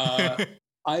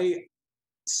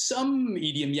 Some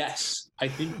medium, yes. I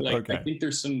think Okay. I think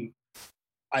there's some.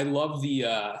 I love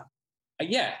the.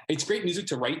 Yeah, it's great music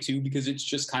to write to because it's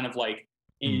just kind of like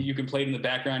you can play it in the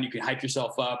background. You can hype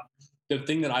yourself up. The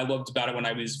thing that I loved about it when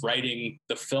I was writing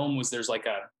the film was there's like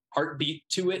a heartbeat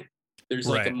to it. There's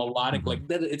like a Right. melodic, like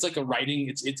that. It's like a writing.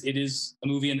 It is a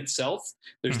movie in itself.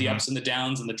 There's the Mhm. ups and the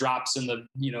downs and the drops and the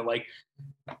like.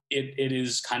 It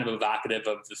is kind of evocative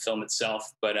of the film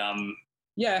itself. But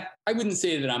yeah, I wouldn't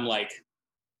say that I'm like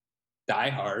die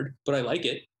hard, but I like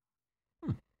it.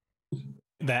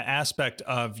 That aspect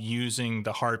of using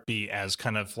the heartbeat as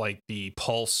kind of like the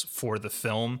pulse for the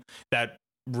film, that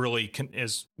really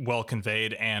is well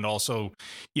conveyed, and also,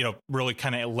 really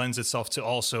kind of lends itself to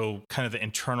also kind of the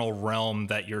internal realm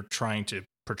that you're trying to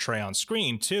portray on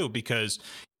screen too, because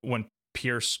when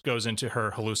Pierce goes into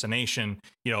her hallucination,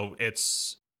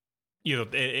 it's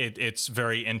it's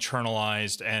very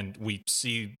internalized, and we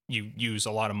see you use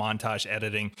a lot of montage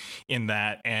editing in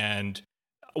that, and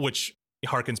which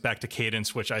harkens back to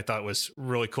Cadence, which I thought was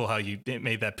really cool how you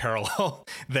made that parallel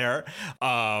there.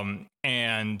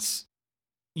 And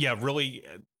yeah, really,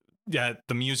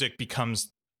 the music becomes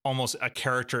almost a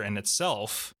character in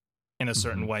itself in a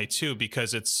certain way too,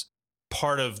 because it's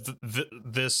part of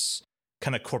this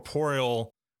kind of corporeal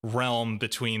realm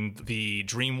between the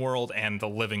dream world and the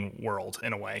living world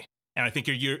in a way. And I think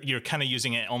you're kind of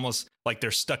using it almost like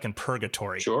they're stuck in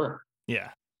purgatory. Sure.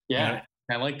 Yeah. Yeah.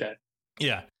 I like that.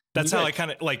 Yeah. That's how I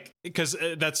kind of like, because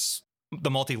that's the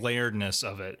multi-layeredness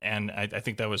of it. And I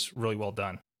think that was really well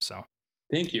done. So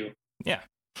Thank you. yeah.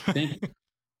 Thank you.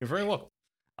 You're very welcome.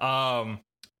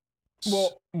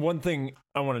 Well, one thing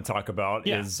I want to talk about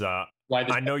Yeah. is Why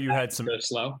this I know you had some. go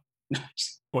slow?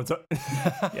 What's up?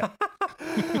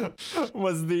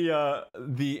 Was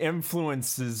the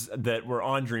influences that were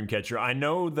on Dreamcatcher? I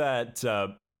know that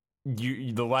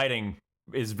the lighting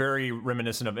is very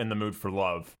reminiscent of In the Mood for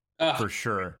Love for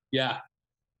sure. Yeah,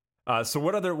 So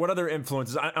what other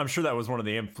influences? I'm sure that was one of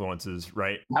the influences,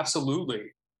 right?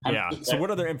 absolutely. Yeah. So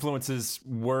what other influences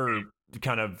were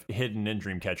kind of hidden in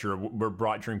Dreamcatcher, or were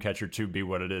brought Dreamcatcher to be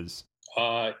what it is?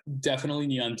 Definitely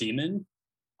Neon Demon.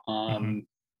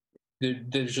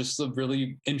 There's just a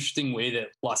really interesting way that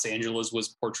Los Angeles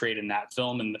was portrayed in that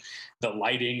film, and the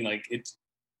lighting, like it's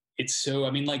so.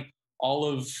 I mean, like all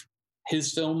of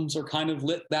his films are kind of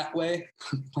lit that way,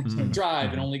 like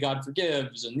Drive and Only God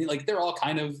Forgives, and like they're all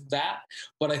kind of that.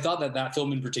 But I thought that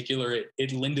film in particular,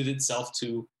 it lended itself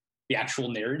to the actual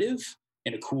narrative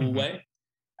in a cool way.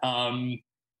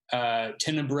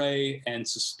 Tenebrae and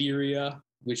Suspiria,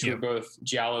 which were both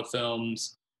Giallo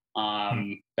films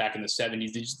back in the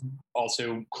 70s. They just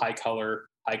also high color,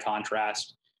 high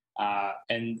contrast,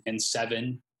 and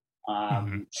Seven.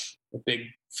 A big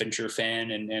Fincher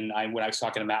fan, and when I was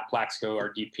talking to Matt Plaxco,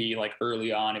 our DP, like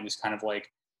early on, it was kind of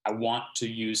like, I want to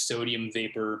use sodium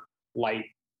vapor light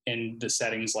in the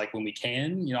settings, like when we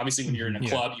can. Obviously when you're in a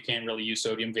club, you can't really use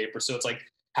sodium vapor. So it's like,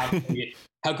 how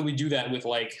can we do that with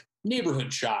like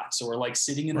neighborhood shots, or like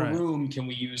sitting in a room? Can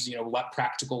we use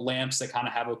practical lamps that kind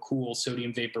of have a cool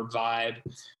sodium vapor vibe?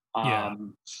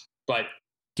 But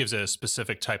gives a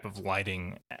specific type of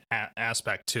lighting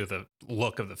aspect to the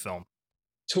look of the film.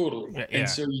 Totally. Yeah. And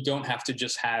so you don't have to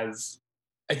just have,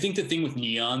 I think the thing with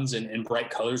neons and bright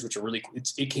colors, which are really,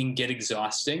 it can get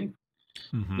exhausting,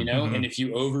 and if you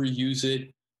overuse it,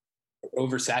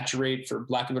 oversaturate, for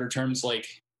lack of better terms,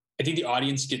 like I think the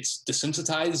audience gets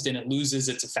desensitized and it loses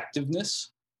its effectiveness.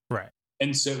 Right.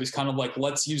 And so it was kind of like,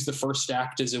 let's use the first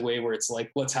act as a way where it's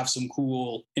like, let's have some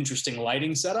cool, interesting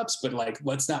lighting setups, but like,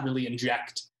 let's not really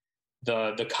inject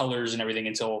the colors and everything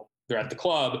until they're at the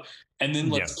club. And then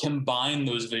let's combine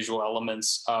those visual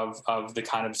elements of the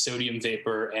kind of sodium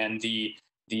vapor and the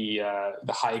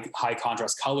high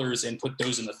contrast colors, and put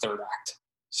those in the third act.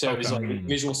 So it was like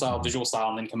visual style,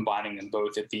 and then combining them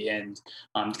both at the end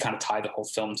to kind of tie the whole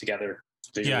film together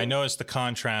visually. Yeah, I noticed the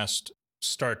contrast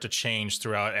start to change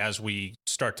throughout as we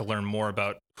start to learn more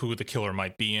about who the killer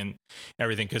might be and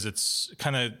everything, because it's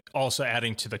kind of also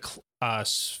adding to the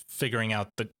figuring out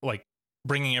the, like,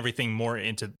 bringing everything more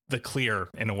into the clear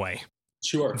in a way.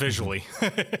 Sure. Visually.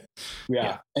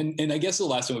 Yeah. And I guess the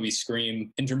last one would be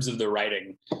Scream. In terms of the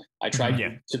writing, I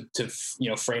tried to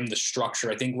frame the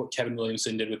structure. I think what Kevin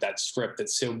Williamson did with that script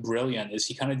that's so brilliant is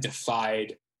he kind of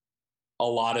defied a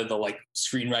lot of the like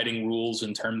screenwriting rules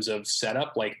in terms of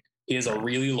setup. Like He has a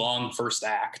really long first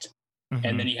act, Mhm.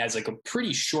 and then he has like a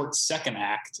pretty short second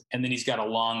act, and then he's got a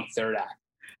long third act.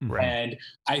 Right. And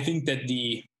I think that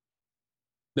the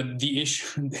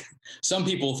issue, some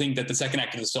people think that the second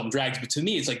act of this film drags, but to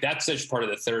me, it's like that's such part of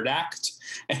the third act.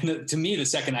 And to me, the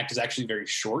second act is actually very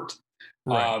short.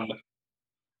 Right.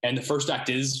 And the first act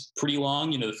is pretty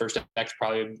long. You know, the first act is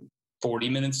probably 40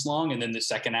 minutes long, and then the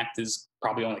second act is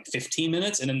probably only like 15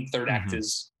 minutes, and then the third act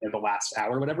is the last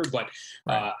hour or whatever. But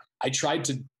I tried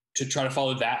to try to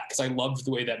follow that because I loved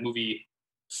the way that movie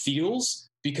feels,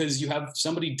 because you have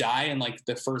somebody die in like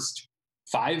the first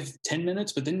 5-10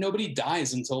 minutes, but then nobody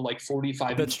dies until like 45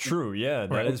 That's minutes. true. Yeah,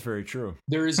 that is very true.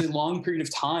 There is a long period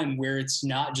of time where it's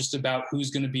not just about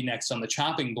who's going to be next on the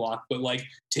chopping block, but like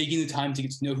taking the time to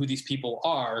get to know who these people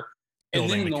are. And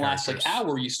Building then in the the last like characters.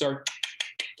 hour, you start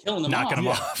killing them Knocking off. them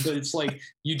off. But it's like,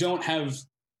 you don't have,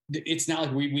 it's not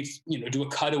like we do a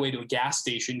cutaway to a gas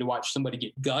station to watch somebody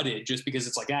get gutted just because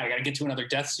it's like, I got to get to another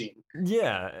death scene.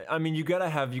 Yeah, I mean, you gotta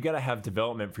have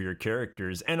development for your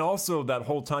characters, and also that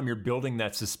whole time you're building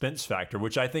that suspense factor,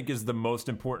 which I think is the most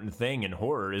important thing in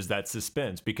horror, is that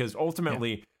suspense, because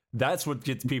ultimately that's what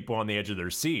gets people on the edge of their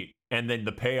seat, and then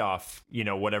the payoff,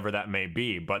 whatever that may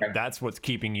be, but that's what's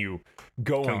keeping you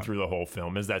going through the whole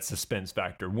film, is that suspense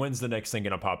factor. When's the next thing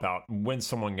gonna pop out? When's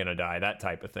someone gonna die? That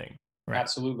type of thing. Right.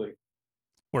 Absolutely.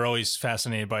 We're always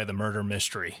fascinated by the murder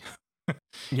mystery.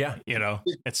 Yeah.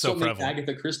 It's so makes prevalent.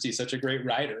 Agatha Christie such a great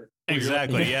writer.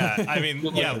 Exactly. Yeah. I mean,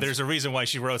 You're yeah, like- there's a reason why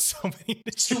she wrote so many.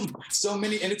 so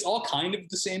many, and it's all kind of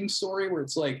the same story where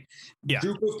it's like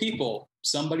group of people,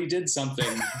 somebody did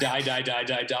something,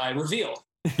 die, reveal.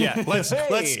 Yeah, let's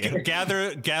Hey.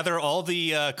 gather all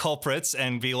the culprits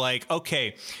and be like,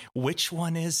 okay, which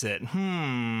one is it?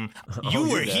 You were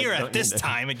you're dead. here Don't at this you dead.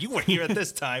 time, and you were here at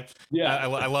this time. Yeah.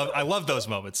 I love those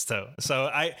moments too. So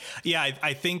I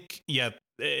think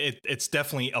it's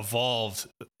definitely evolved.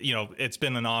 It's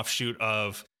been an offshoot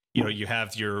of you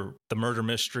have the murder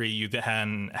mystery, you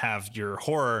then have your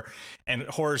horror, and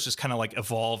horror's just kind of like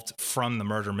evolved from the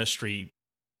murder mystery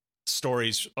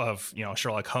stories of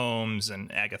Sherlock Holmes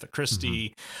and Agatha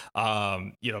Christie, all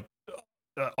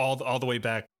the way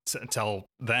back until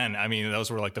then. I mean, those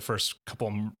were like the first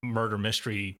couple murder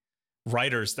mystery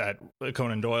writers, that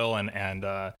Conan Doyle and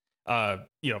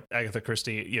Agatha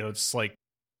Christie. It's like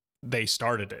they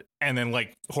started it, and then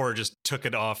like horror just took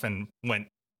it off and went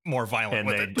more violent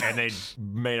with it. And they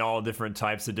made all different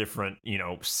types of different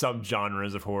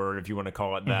subgenres of horror, if you want to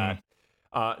call it that.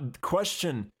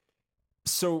 Question.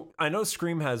 So I know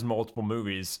Scream has multiple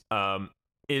movies.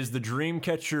 Is the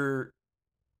Dreamcatcher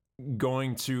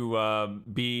going to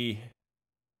be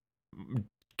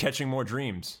catching more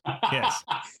dreams? Yes.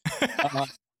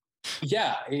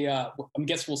 Yeah, I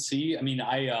guess we'll see. I mean,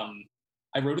 I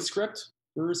wrote a script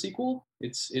for a sequel.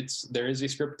 There is a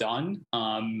script done.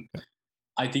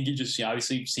 I think you just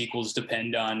obviously sequels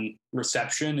depend on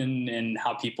reception and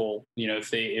how people if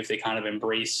they kind of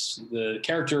embrace the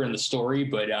character and the story.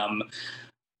 But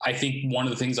I think one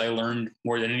of the things I learned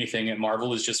more than anything at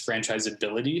Marvel is just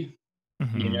franchisability.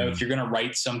 If you're going to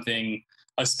write something,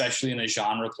 especially in a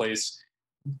genre place,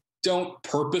 don't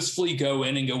purposefully go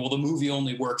in and go, well, the movie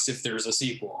only works if there's a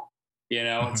sequel.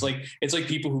 It's like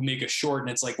people who make a short and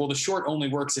it's like, well, the short only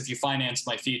works if you finance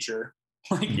my feature.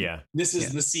 This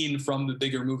is the scene from the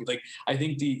bigger movie. Like, I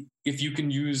think if you can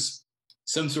use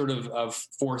some sort of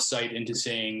foresight into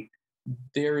saying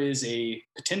there is a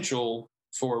potential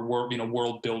for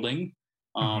world building,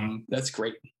 that's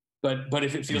great. But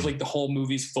if it feels like the whole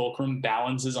movie's fulcrum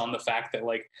balances on the fact that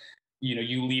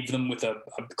you leave them with a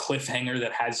cliffhanger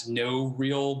that has no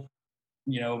real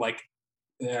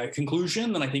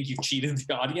conclusion, then I think you've cheated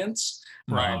the audience.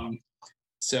 Right.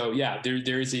 So yeah,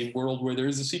 there is a world where there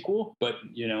is a sequel, but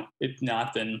if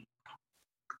not, then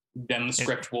the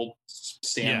script will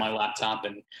stay on my laptop,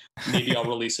 and maybe I'll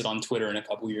release it on Twitter in a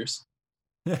couple years.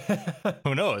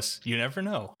 Who knows? You never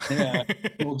know. Yeah,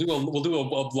 we'll do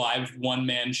a live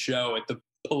one-man show at the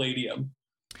Palladium.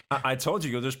 I told you,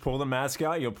 you'll just pull the mask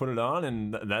out, you'll put it on,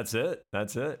 and that's it.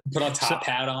 Put a top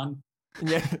hat on.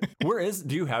 Yeah.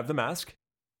 Do you have the mask?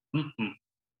 Mm-hmm.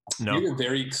 No. They were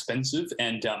very expensive,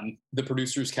 and the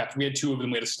producers we had two of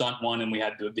them. We had a stunt one and we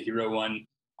had the hero one.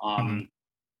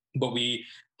 But we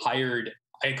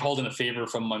I called in a favor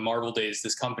from my Marvel days,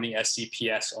 this company,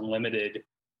 SCPS Unlimited.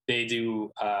 They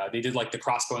did like the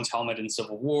Crossbones helmet in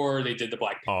Civil War. They did the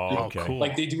Black Panther. Oh, okay. Cool.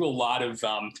 Like, they do a lot of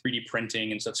 3D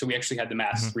printing and stuff. So we actually had the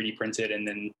mask 3D printed and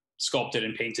then sculpted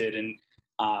and painted. And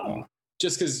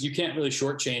just because you can't really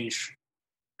shortchange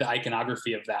the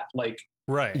iconography of that. Like,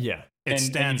 Right. Yeah. It and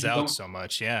stands you out don't- so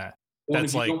much. Yeah.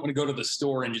 That's you like don't want to go to the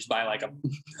store and just buy like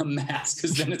a mask,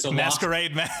 because then it's a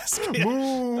masquerade mask.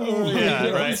 Ooh, Yeah,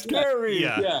 right. Scary.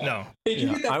 Yeah, Yeah. no. Hey, can you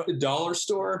Yeah. get that at the dollar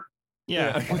store?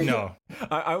 Yeah, Yeah. no.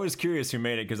 I was curious who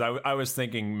made it, because I was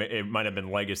thinking it might have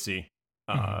been Legacy.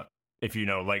 If you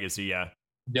know Legacy, yeah.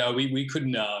 No, we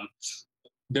couldn't.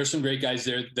 There's some great guys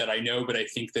there that I know, but I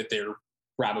think that they're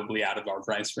probably out of our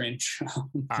price range.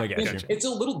 I got you. It's a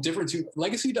little different too.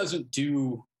 Legacy doesn't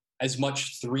do as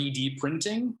much 3D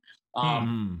printing.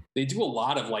 They do a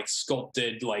lot of like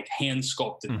sculpted, like hand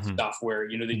sculpted stuff where,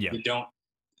 you know, they don't,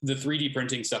 the 3D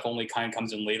printing stuff only kind of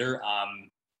comes in later.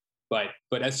 But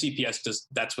SCPS does,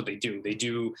 that's what they do. They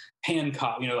do hand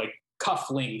cut, you know, like cuff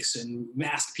links and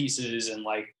mask pieces and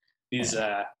like these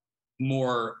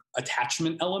more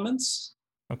attachment elements.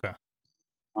 Okay.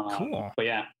 Cool. But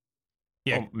yeah.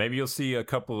 Yeah. Well, maybe you'll see a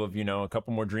couple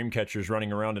more dream catchers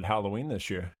running around at Halloween this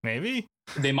year. Maybe.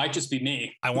 They might just be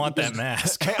me. I want that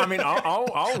mask. Hey, I mean, I'll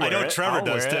wear I know it. Trevor I'll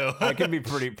does wear too. it. I can be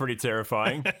pretty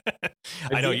terrifying.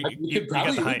 I know You could got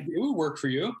probably, the height. it would work for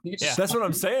you. You could Yeah. just- That's what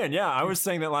I'm saying. Yeah, I was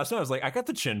saying that last night. I was like, I got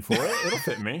the chin for it. It'll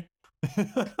fit me.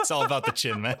 It's all about the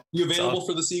chin, man. You available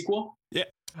for the sequel?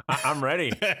 I'm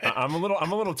ready. I'm a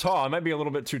little tall. I might be a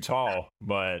little bit too tall,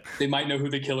 but They might know who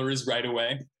the killer is right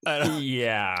away.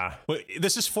 yeah. Wait,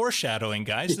 this is foreshadowing,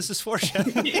 guys. This is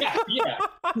foreshadowing. Yeah.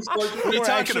 What are you We're talking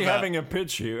actually about? having a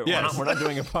pitch here. Yes. We're not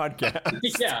doing a podcast.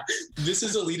 Yeah. This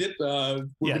is Elite It. We're going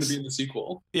Yes. to be in the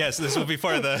sequel. Yes, this will be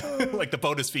part of the like the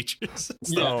bonus features.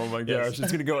 Yeah. Oh my gosh,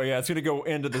 it's gonna go. Yeah, it's gonna go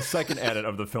into the second edit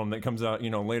of the film that comes out,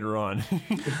 later on.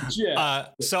 Yeah.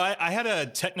 So I had a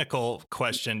technical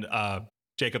question,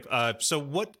 Jacob. So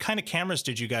what kind of cameras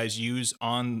did you guys use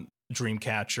on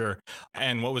Dreamcatcher,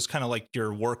 and what was kind of like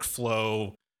your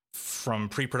workflow from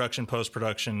pre-production,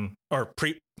 post-production, or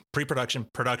pre-production,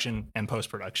 production, and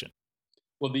post-production?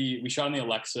 Well, we shot on the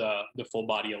Alexa, the full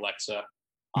body Alexa,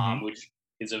 which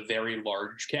is a very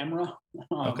large camera.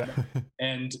 Okay.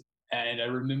 And I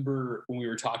remember when we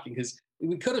were talking, because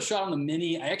we could have shot on the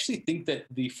Mini. I actually think that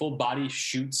the full body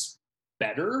shoots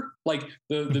better. Like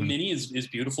the Mini is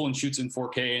beautiful and shoots in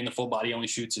 4K, and the full body only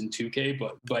shoots in 2K.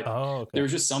 But there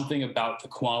was just something about the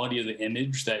quality of the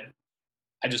image that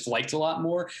I just liked a lot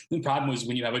more. The problem was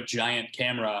when you have a giant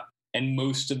camera and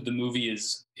most of the movie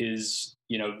is the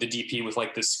DP with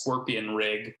like the Scorpion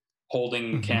rig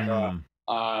holding the camera.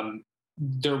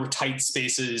 There were tight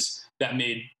spaces that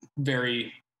made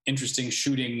very interesting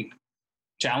shooting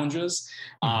challenges.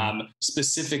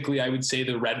 Specifically, I would say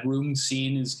the Red Room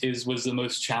scene was the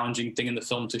most challenging thing in the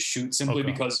film to shoot, simply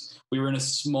because we were in a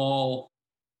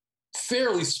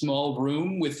fairly small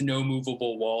room with no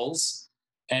movable walls,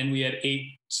 and we had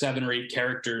 7 or 8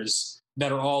 characters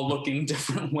that are all looking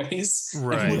different ways.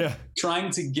 Right. And we're Yeah. trying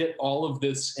to get all of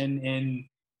this and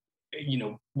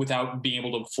without being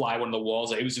able to fly one of the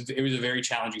walls. It was a very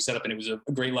challenging setup, and it was a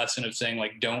great lesson of saying,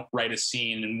 like, don't write a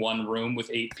scene in one room with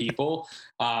 8 people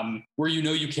where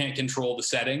you can't control the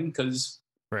setting, because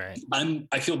Right.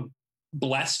 I feel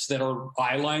blessed that our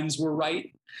eye lines were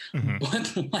right,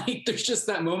 but like there's just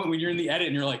that moment when you're in the edit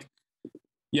and you're like,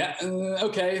 yeah,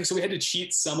 okay. So we had to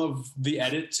cheat some of the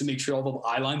edit to make sure all the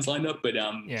eye lines lined up, but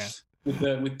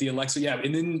with the Alexa, yeah,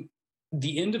 and then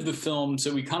the end of the film.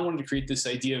 So we kind of wanted to create this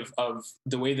idea of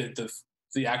the way that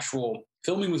the actual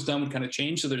filming was done would kind of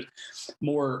change. So there's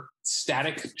more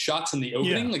static shots in the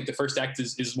opening. Like the first act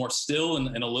is more still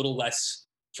and a little less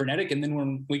frenetic. And then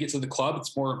when we get to the club,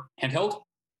 it's more handheld.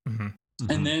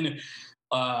 And then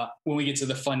when we get to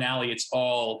the finale, it's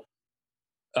all,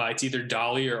 it's either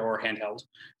dolly or handheld.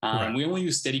 We only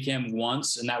used Steadicam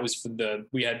once, and that was for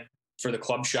the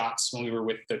club shots when we were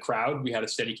with the crowd. We had a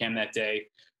Steadicam that day.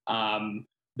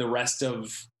 The rest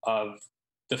of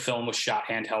the film was shot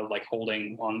handheld, like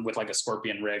holding on with like a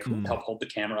Scorpion rig to help hold the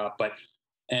camera up.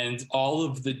 And all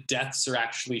of the deaths are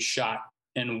actually shot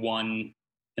in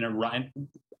a run.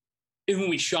 When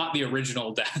we shot the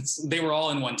original deaths, they were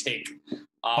all in one take.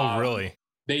 Oh, really?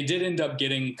 They did end up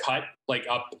getting cut like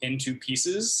up into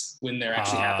pieces when they're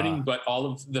actually happening, but all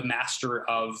of the master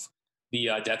of the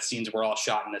death scenes were all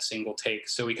shot in a single take.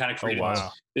 So we kind of created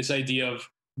this idea of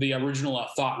the original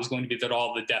thought was going to be that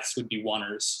all the deaths would be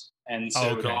oneers. And so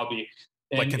it would all be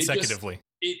like consecutively.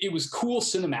 It was cool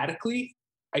cinematically.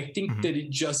 I think that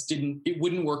it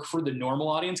wouldn't work for the normal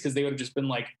audience, because they would have just been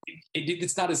like,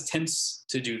 it's not as tense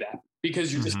to do that,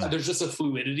 because there's just a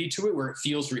fluidity to it where it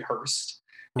feels rehearsed.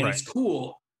 And it's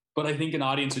cool, but I think an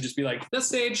audience would just be like, that's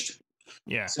staged.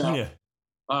 Yeah. So, you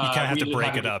kind of have to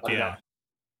break it up. Yeah.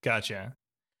 Gotcha.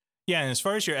 Yeah. And as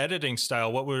far as your editing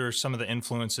style, what were some of the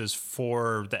influences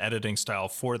for the editing style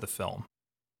for the film?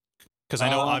 Because I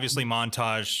know obviously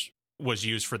montage was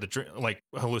used for the like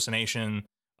hallucination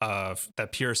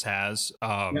that Pierce has,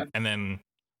 and then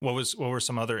what were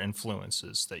some other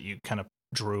influences that you kind of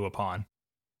drew upon?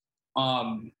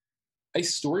 I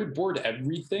storyboard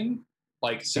everything.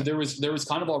 Like, so there was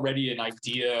kind of already an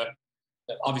idea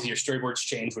that obviously your storyboards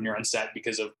change when you're on set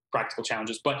because of practical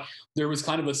challenges, but there was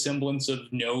kind of a semblance of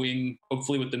knowing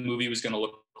hopefully what the movie was going to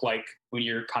look like when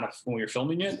you're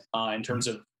filming it, in terms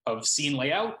of scene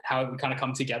layout, how it would kind of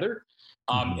come together.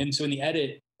 And so in the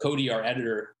edit, Cody, our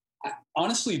editor,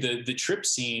 honestly, the trip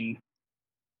scene,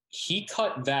 he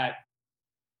cut that.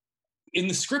 In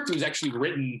the script, it was actually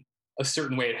written a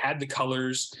certain way. It had the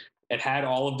colors, it had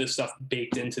all of this stuff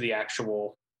baked into the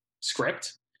actual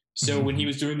script. So when he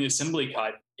was doing the assembly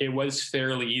cut, it was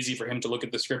fairly easy for him to look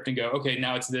at the script and go, okay,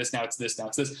 now it's this, now it's this, now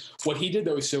it's this. What he did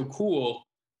that was so cool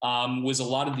was a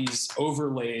lot of these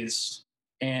overlays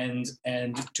and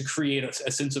to create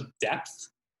a sense of depth,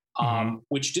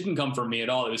 which didn't come from me at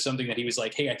all. It was something that he was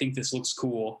like, hey, I think this looks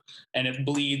cool. And it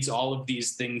bleeds all of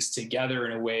these things together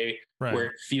in a way where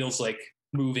it feels like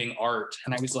moving art.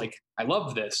 And I was like, I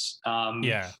love this. And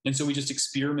so we just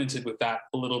experimented with that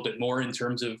a little bit more in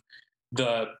terms of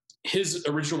his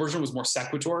original version was more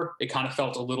sequitur. It kind of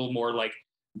felt a little more like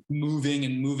moving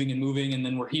and moving and moving. And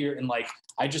then we're here. And like,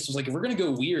 I just was like, if we're going to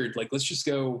go weird, like, let's just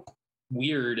go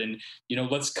weird. And,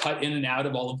 let's cut in and out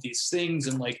of all of these things.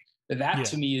 And like, that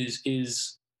to me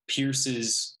is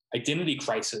Pierce's identity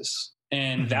crisis.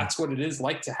 And that's what it is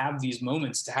like to have these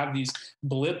moments, to have these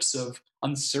blips of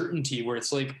uncertainty where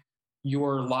it's like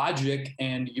your logic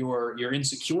and your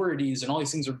insecurities and all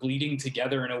these things are bleeding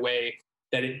together in a way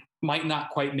that it might not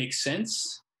quite make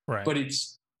sense, but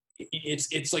it's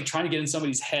like trying to get in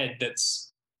somebody's head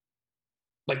that's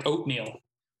like oatmeal,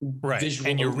 right?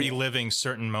 And you're reliving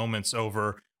certain moments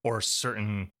over, or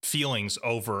certain feelings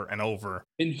over and over,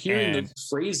 and hearing the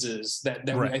phrases that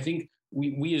I think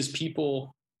we as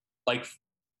people, like,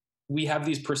 we have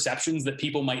these perceptions that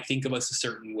people might think of us a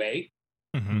certain way,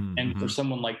 and for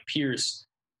someone like Pierce,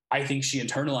 I think she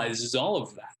internalizes all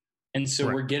of that. And so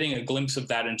we're getting a glimpse of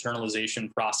that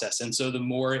internalization process. And so the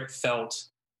more it felt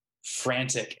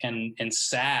frantic and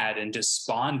sad and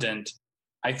despondent,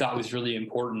 I thought was really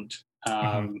important.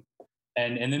 And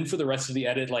then for the rest of the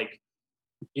edit, like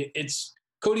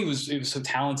Cody was so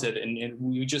talented, and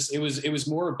it was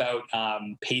more about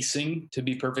pacing, to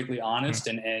be perfectly honest.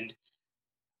 And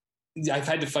I've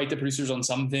had to fight the producers on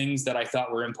some things that I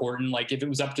thought were important. Like, if it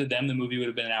was up to them, the movie would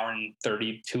have been an hour and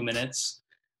 32 minutes.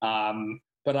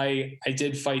 But I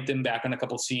did fight them back on a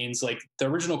couple scenes. Like, the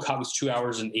original cut was 2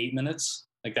 hours and 8 minutes.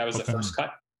 Like, that was the first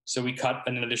cut. So we cut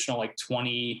an additional like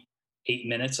 28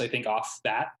 minutes, I think, off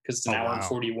that, because it's an hour and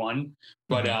 41.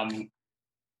 But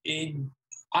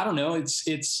I don't know.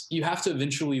 It's you have to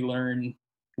eventually learn.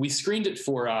 We screened it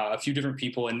for a few different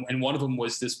people, and one of them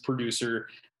was this producer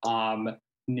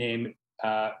named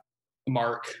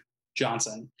Mark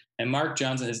Johnson. And Mark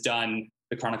Johnson has done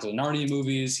the Chronicles of Narnia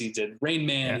movies. He did Rain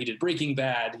Man. He did Breaking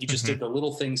Bad. He just did the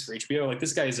little things for HBO. Like,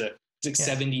 this guy is like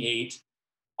 78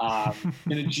 and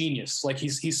a genius. Like,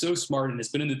 he's so smart and has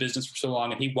been in the business for so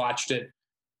long. And he watched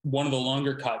one of the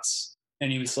longer cuts,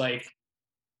 and he was like,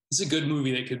 this is a good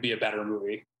movie that could be a better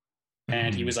movie.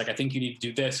 And he was like, I think you need to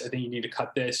do this. I think you need to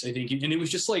cut this. And it was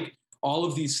just like all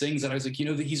of these things that I was like,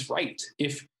 that he's right.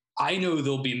 If I know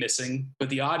they'll be missing, but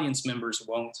the audience members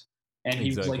won't. And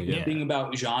he was like, the thing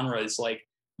about genre is like,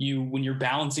 when you're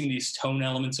balancing these tone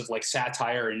elements of like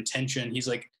satire and tension, he's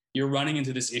like, you're running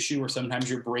into this issue where sometimes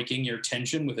you're breaking your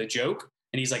tension with a joke.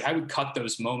 And he's like, I would cut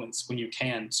those moments when you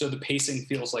can. So the pacing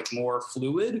feels like more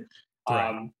fluid.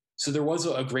 So there was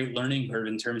a great learning curve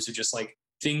in terms of just like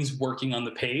things working on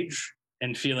the page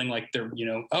and feeling like they're,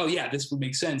 oh yeah, this would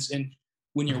make sense. And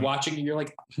when you're watching it, you're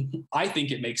like, I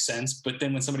think it makes sense. But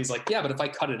then when somebody's like, yeah, but if I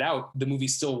cut it out, the movie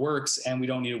still works and we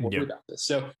don't need to worry about this.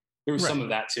 So there was some of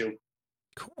that too.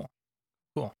 Cool.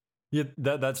 Yeah,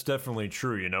 that's definitely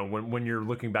true. When you're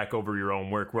looking back over your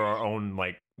own work, we're our own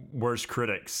like worst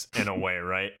critics in a way,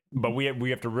 right? But we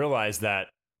have to realize that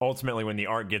ultimately when the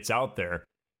art gets out there,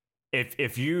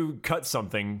 if you cut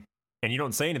something and you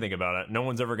don't say anything about it, no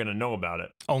one's ever going to know about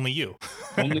it. Only you.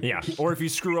 Yeah. Or if you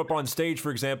screw up on stage, for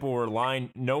example, or a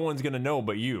line, no one's going to know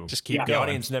but you. Just keep going. The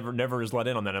audience never is let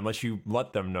in on that unless you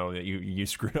let them know that you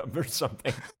screwed up or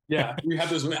something. Yeah. We have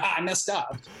those, I messed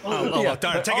up.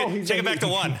 Darn. Take it back to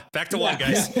one. Back to one,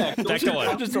 guys. Back to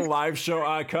one. Just a live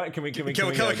show. Cut. Can we go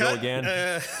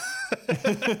again?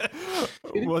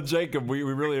 Well, Jacob, we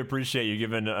really appreciate you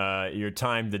giving your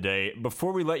time today.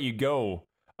 Before we let you go,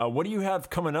 what do you have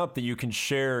coming up that you can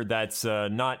share that's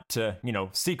not too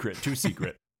secret?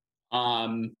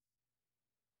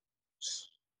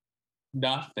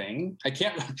 nothing. I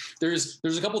can't. There's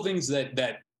a couple things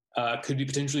that could be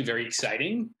potentially very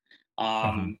exciting.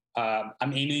 I'm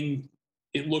aiming.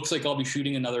 It looks like I'll be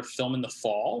shooting another film in the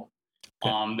fall.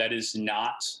 That is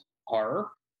not horror.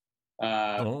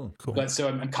 Cool. But so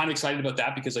I'm kind of excited about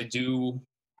that because I do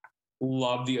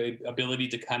love the ability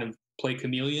to kind of play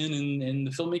chameleon in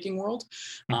the filmmaking world.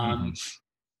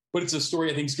 But it's a story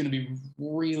I think is going to be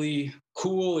really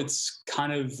cool. It's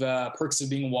kind of Perks of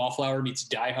Being a Wallflower meets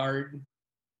Die Hard.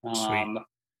 Sweet.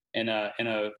 And a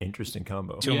Interesting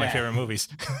combo. Two of my favorite movies.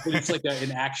 It's like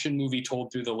an action movie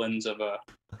told through the lens of a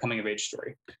coming of age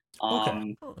story.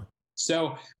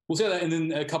 So we'll say that, and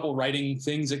then a couple writing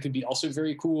things that could be also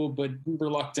very cool, but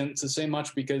reluctant to say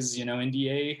much because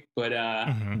NDA. But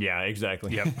yeah,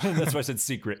 exactly. Yep. That's why I said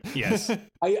secret. Yes.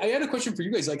 I had a question for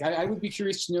you guys. Like, I would be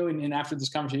curious to know, and after this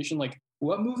conversation, like,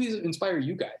 what movies inspire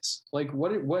you guys? Like,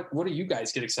 what do you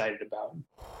guys get excited about?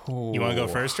 You want to go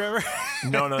first, Trevor?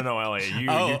 No, Elliot.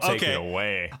 You take it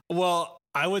away. Well,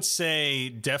 I would say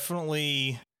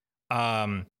definitely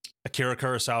Akira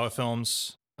Kurosawa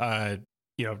films.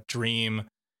 Dream,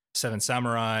 Seven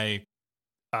Samurai.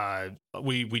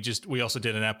 We also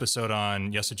did an episode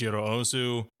on Yasujiro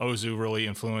Ozu. Ozu really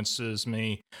influences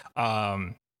me.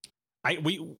 The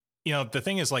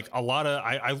thing is, like, a lot of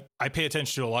I pay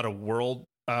attention to a lot of world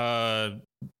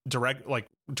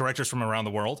directors from around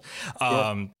the world.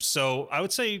 So I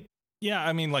would say,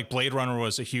 like Blade Runner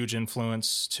was a huge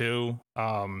influence too.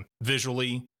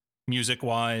 Visually, music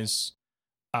wise,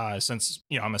 since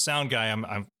I'm a sound guy,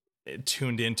 I'm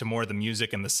tuned into more of the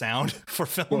music and the sound for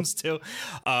films too.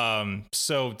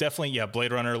 So definitely,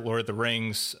 Blade Runner, Lord of the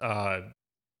Rings,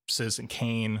 Citizen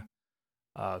Kane.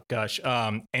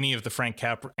 Any of Frank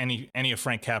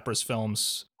Capra's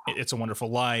films. It's a Wonderful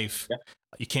Life.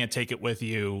 You Can't Take It With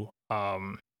You.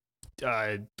 What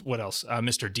else?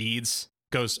 Mr. Deeds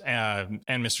goes, and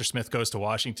Mr. Smith Goes to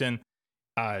Washington.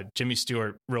 Jimmy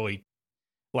Stewart really,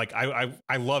 like,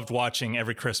 I loved watching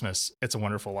every Christmas It's a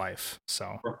Wonderful Life.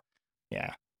 So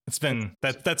yeah, it's been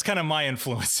that's kind of my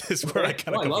influences where I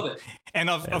kind of I love it. And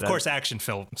of course action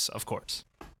films, of course.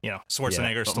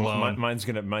 Schwarzenegger, Stallone. Mine's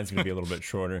gonna be a little bit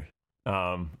shorter.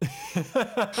 For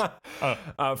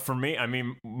me, I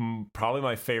mean, probably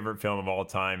my favorite film of all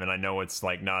time, and I know it's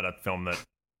like not a film that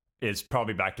is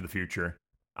probably Back to the Future.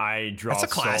 I draw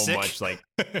so much like,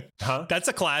 That's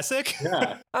a classic.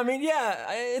 Yeah. I mean,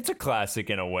 it's a classic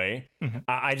in a way.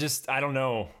 I don't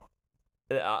know.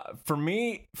 For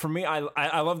me,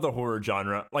 I love the horror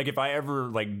genre. Like, if I ever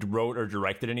like wrote or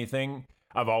directed anything,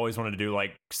 I've always wanted to do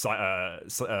like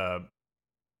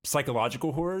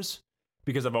psychological horrors,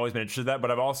 because I've always been interested in that.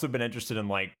 But I've also been interested in,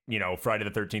 like, Friday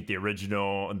the 13th, the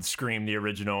original, and Scream, the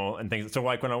original, and things. So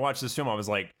like when I watched this film, I was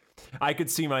like, I could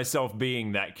see myself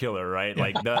being that killer, right?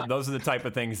 Like those are the type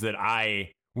of things that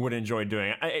I would enjoy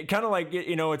doing. Kind of like,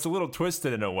 it's a little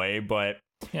twisted in a way, but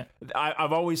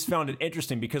I've always found it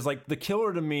interesting because, like, the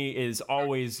killer to me is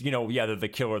always, they're the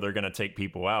killer, they're going to take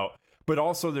people out. But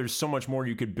also there's so much more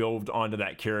you could build onto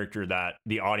that character that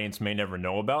the audience may never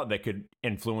know about that could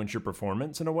influence your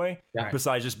performance in a way.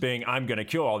 Besides just being, I'm going to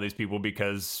kill all these people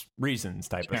because reasons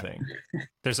type of thing.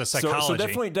 There's a psychology. So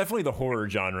definitely the horror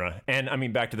genre. And I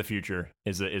mean, Back to the Future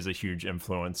is a huge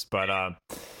influence. But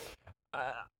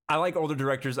I like older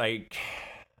directors.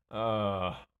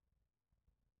 Well,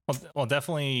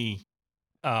 definitely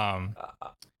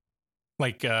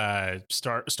like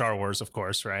Star Wars, of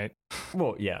course, right?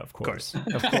 Well, yeah, of course.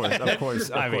 Of course.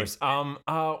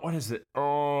 What is it?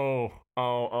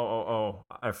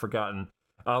 I've forgotten.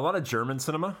 A lot of German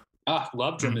cinema.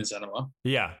 Love German cinema.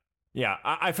 Yeah.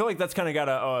 I feel like that's kind of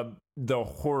got the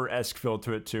horror-esque feel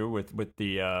to it too, with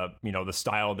the the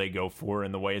style they go for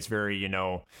and the way it's very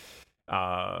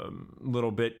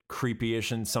little bit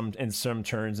creepy-ish in some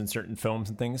turns in certain films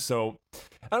and things. So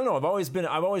I don't know. I've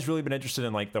always really been interested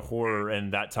in, like, the horror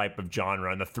and that type of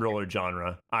genre and the thriller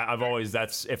genre.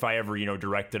 That's if I ever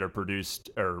directed or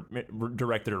produced or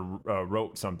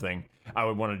wrote something, I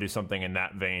would want to do something in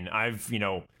that vein. I've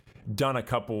done a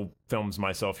couple films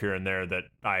myself here and there that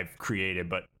I've created,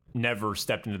 but never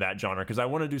stepped into that genre because I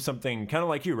want to do something kind of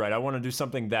like you, right? I want to do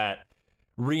something that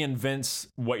reinvents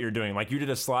what you're doing. Like, you did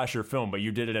a slasher film, but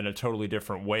you did it in a totally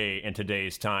different way in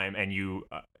today's time, and you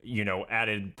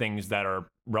added things that are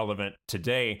relevant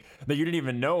today that you didn't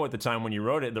even know at the time when you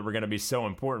wrote it that were going to be so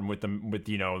important with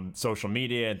social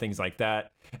media and things like that,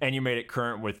 and you made it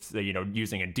current with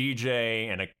using a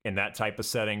DJ and that type of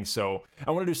setting. So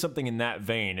I want to do something in that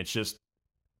vein. It's just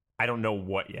I don't know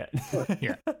what yet.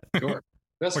 Yeah. Sure.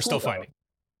 We're still finding.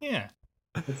 Yeah.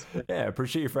 Yeah, I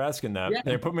appreciate you for asking that. Yeah.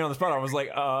 They put me on the spot. I was like,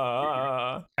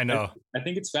 I know. I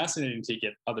think it's fascinating to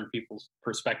get other people's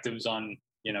perspectives on,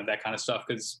 that kind of stuff.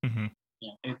 Cause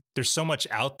There's so much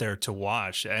out there to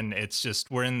watch, and it's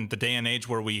just, we're in the day and age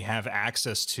where we have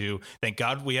access to, thank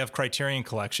God we have Criterion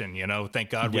Collection, thank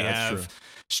God we have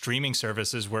streaming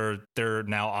services where they're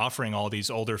now offering all these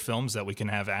older films that we can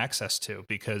have access to,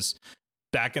 because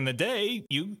back in the day,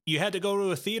 you had to go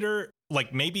to a theater,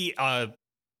 like maybe a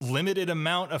limited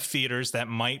amount of theaters that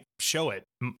might show it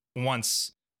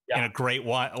once in a great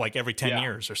while, like every 10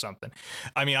 years or something.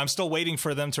 I mean, I'm still waiting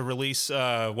for them to release,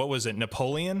 what was it,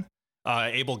 Napoleon?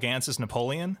 Abel Gantz's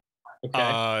Napoleon.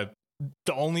 Okay.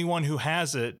 The only one who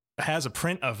has a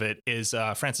print of it is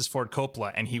Francis Ford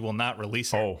Coppola, and he will not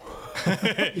release it.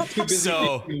 oh,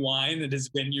 So wine at his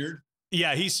vineyard.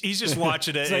 yeah, he's just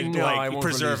watching it It's like, and no, I won't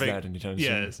preserving. release that anytime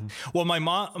Yes. soon. Well, my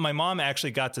mom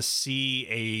actually got to see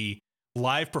a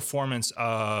live performance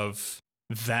of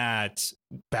that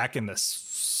back in the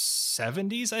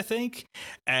 70s, I think,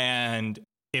 and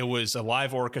it was a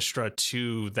live orchestra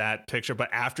to that picture. But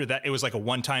after that, it was like a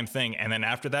one-time thing, and then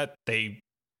after that, they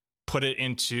put it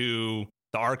into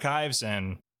the archives,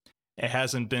 and it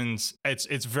hasn't been.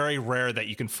 It's very rare that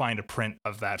you can find a print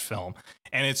of that film,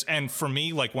 and for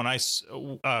me, like when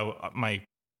my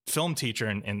film teacher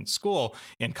in school,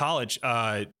 in college,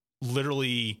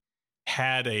 literally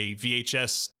had a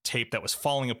VHS tape that was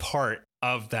falling apart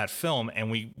of that film,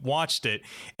 and we watched it,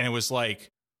 and it was like,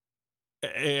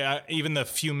 even the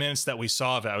few minutes that we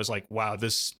saw of it, I was like, wow,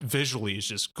 this visually is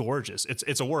just gorgeous.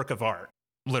 It's a work of art,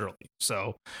 literally.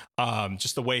 So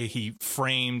just the way he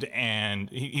framed, and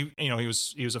he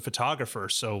was a photographer,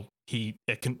 so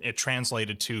it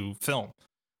translated to film,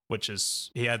 which is,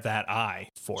 he had that eye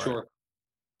for it.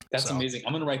 That's amazing.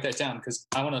 I'm going to write that down because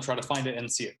I want to try to find it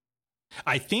and see it.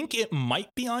 I think it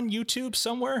might be on YouTube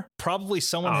somewhere. Probably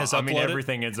someone has uploaded. I mean,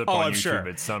 everything ends up on YouTube sure.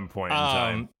 at some point in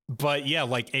time. But yeah,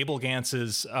 like Abel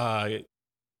Gantz's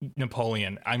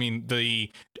Napoleon. I mean,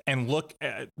 the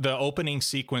opening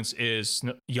sequence is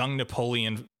young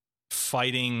Napoleon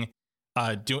fighting,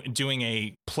 doing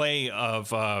a play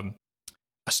of a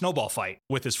snowball fight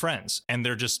with his friends, and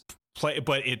they're just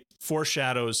but it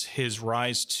foreshadows his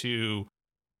rise to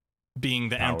being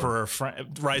the emperor,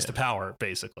 rise to power,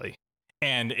 basically.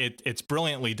 And it's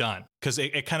brilliantly done because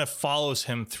it kind of follows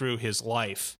him through his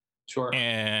life. Sure.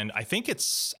 And I think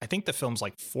the film's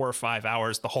like 4 or 5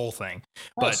 hours, the whole thing.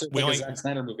 But so we like only, a Zack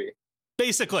Snyder movie.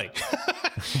 Basically,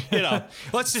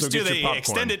 let's just do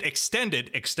the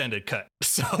extended cut.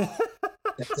 So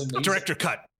director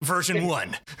cut version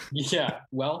 1. Yeah.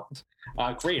 Well,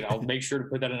 great. I'll make sure to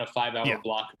put that in a 5-hour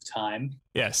block of time.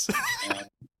 Yes.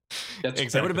 That's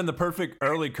exactly. That would have been the perfect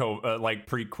early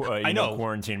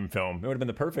quarantine film. It would have been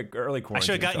the perfect early quarantine. I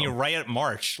should have gotten you right at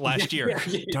March last year.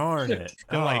 Darn it!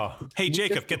 I'm like, hey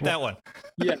Jacob, get that one.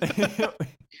 Yeah.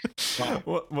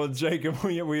 Well, Jacob,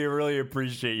 we really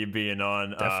appreciate you being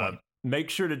on. Definitely. Make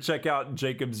sure to check out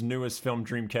Jacob's newest film,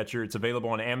 Dreamcatcher. It's available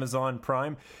on Amazon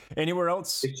Prime. Anywhere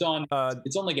else? It's on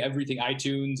like everything: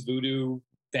 iTunes, Vudu,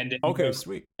 Fandango. Okay,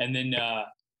 sweet. And then.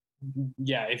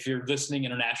 If you're listening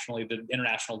internationally, the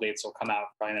international dates will come out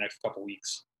probably in the next couple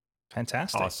weeks.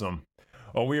 Fantastic. Awesome.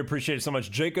 Well, we appreciate it so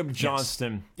much. Jacob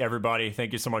Johnston, everybody,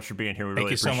 thank you so much for being here. We really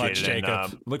appreciate it. Thank you so much,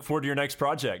 Jacob. And, look forward to your next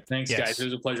project. Thanks, guys. It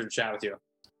was a pleasure to chat with you.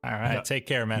 All right. Take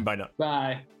care, man. Bye now.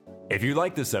 Bye. If you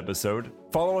like this episode,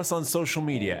 follow us on social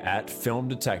media at Film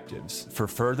Detectives for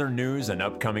further news and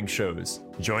upcoming shows.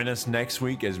 Join us next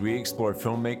week as we explore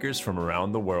filmmakers from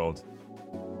around the world.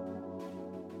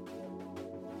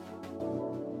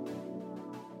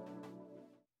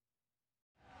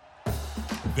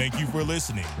 Thank you for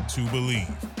listening to Believe.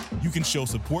 You can show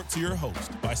support to your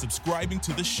host by subscribing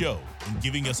to the show and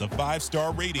giving us a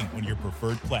 5-star rating on your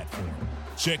preferred platform.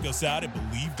 Check us out at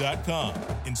Believe.com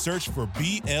and search for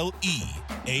BLEAV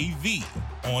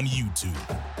on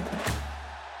YouTube.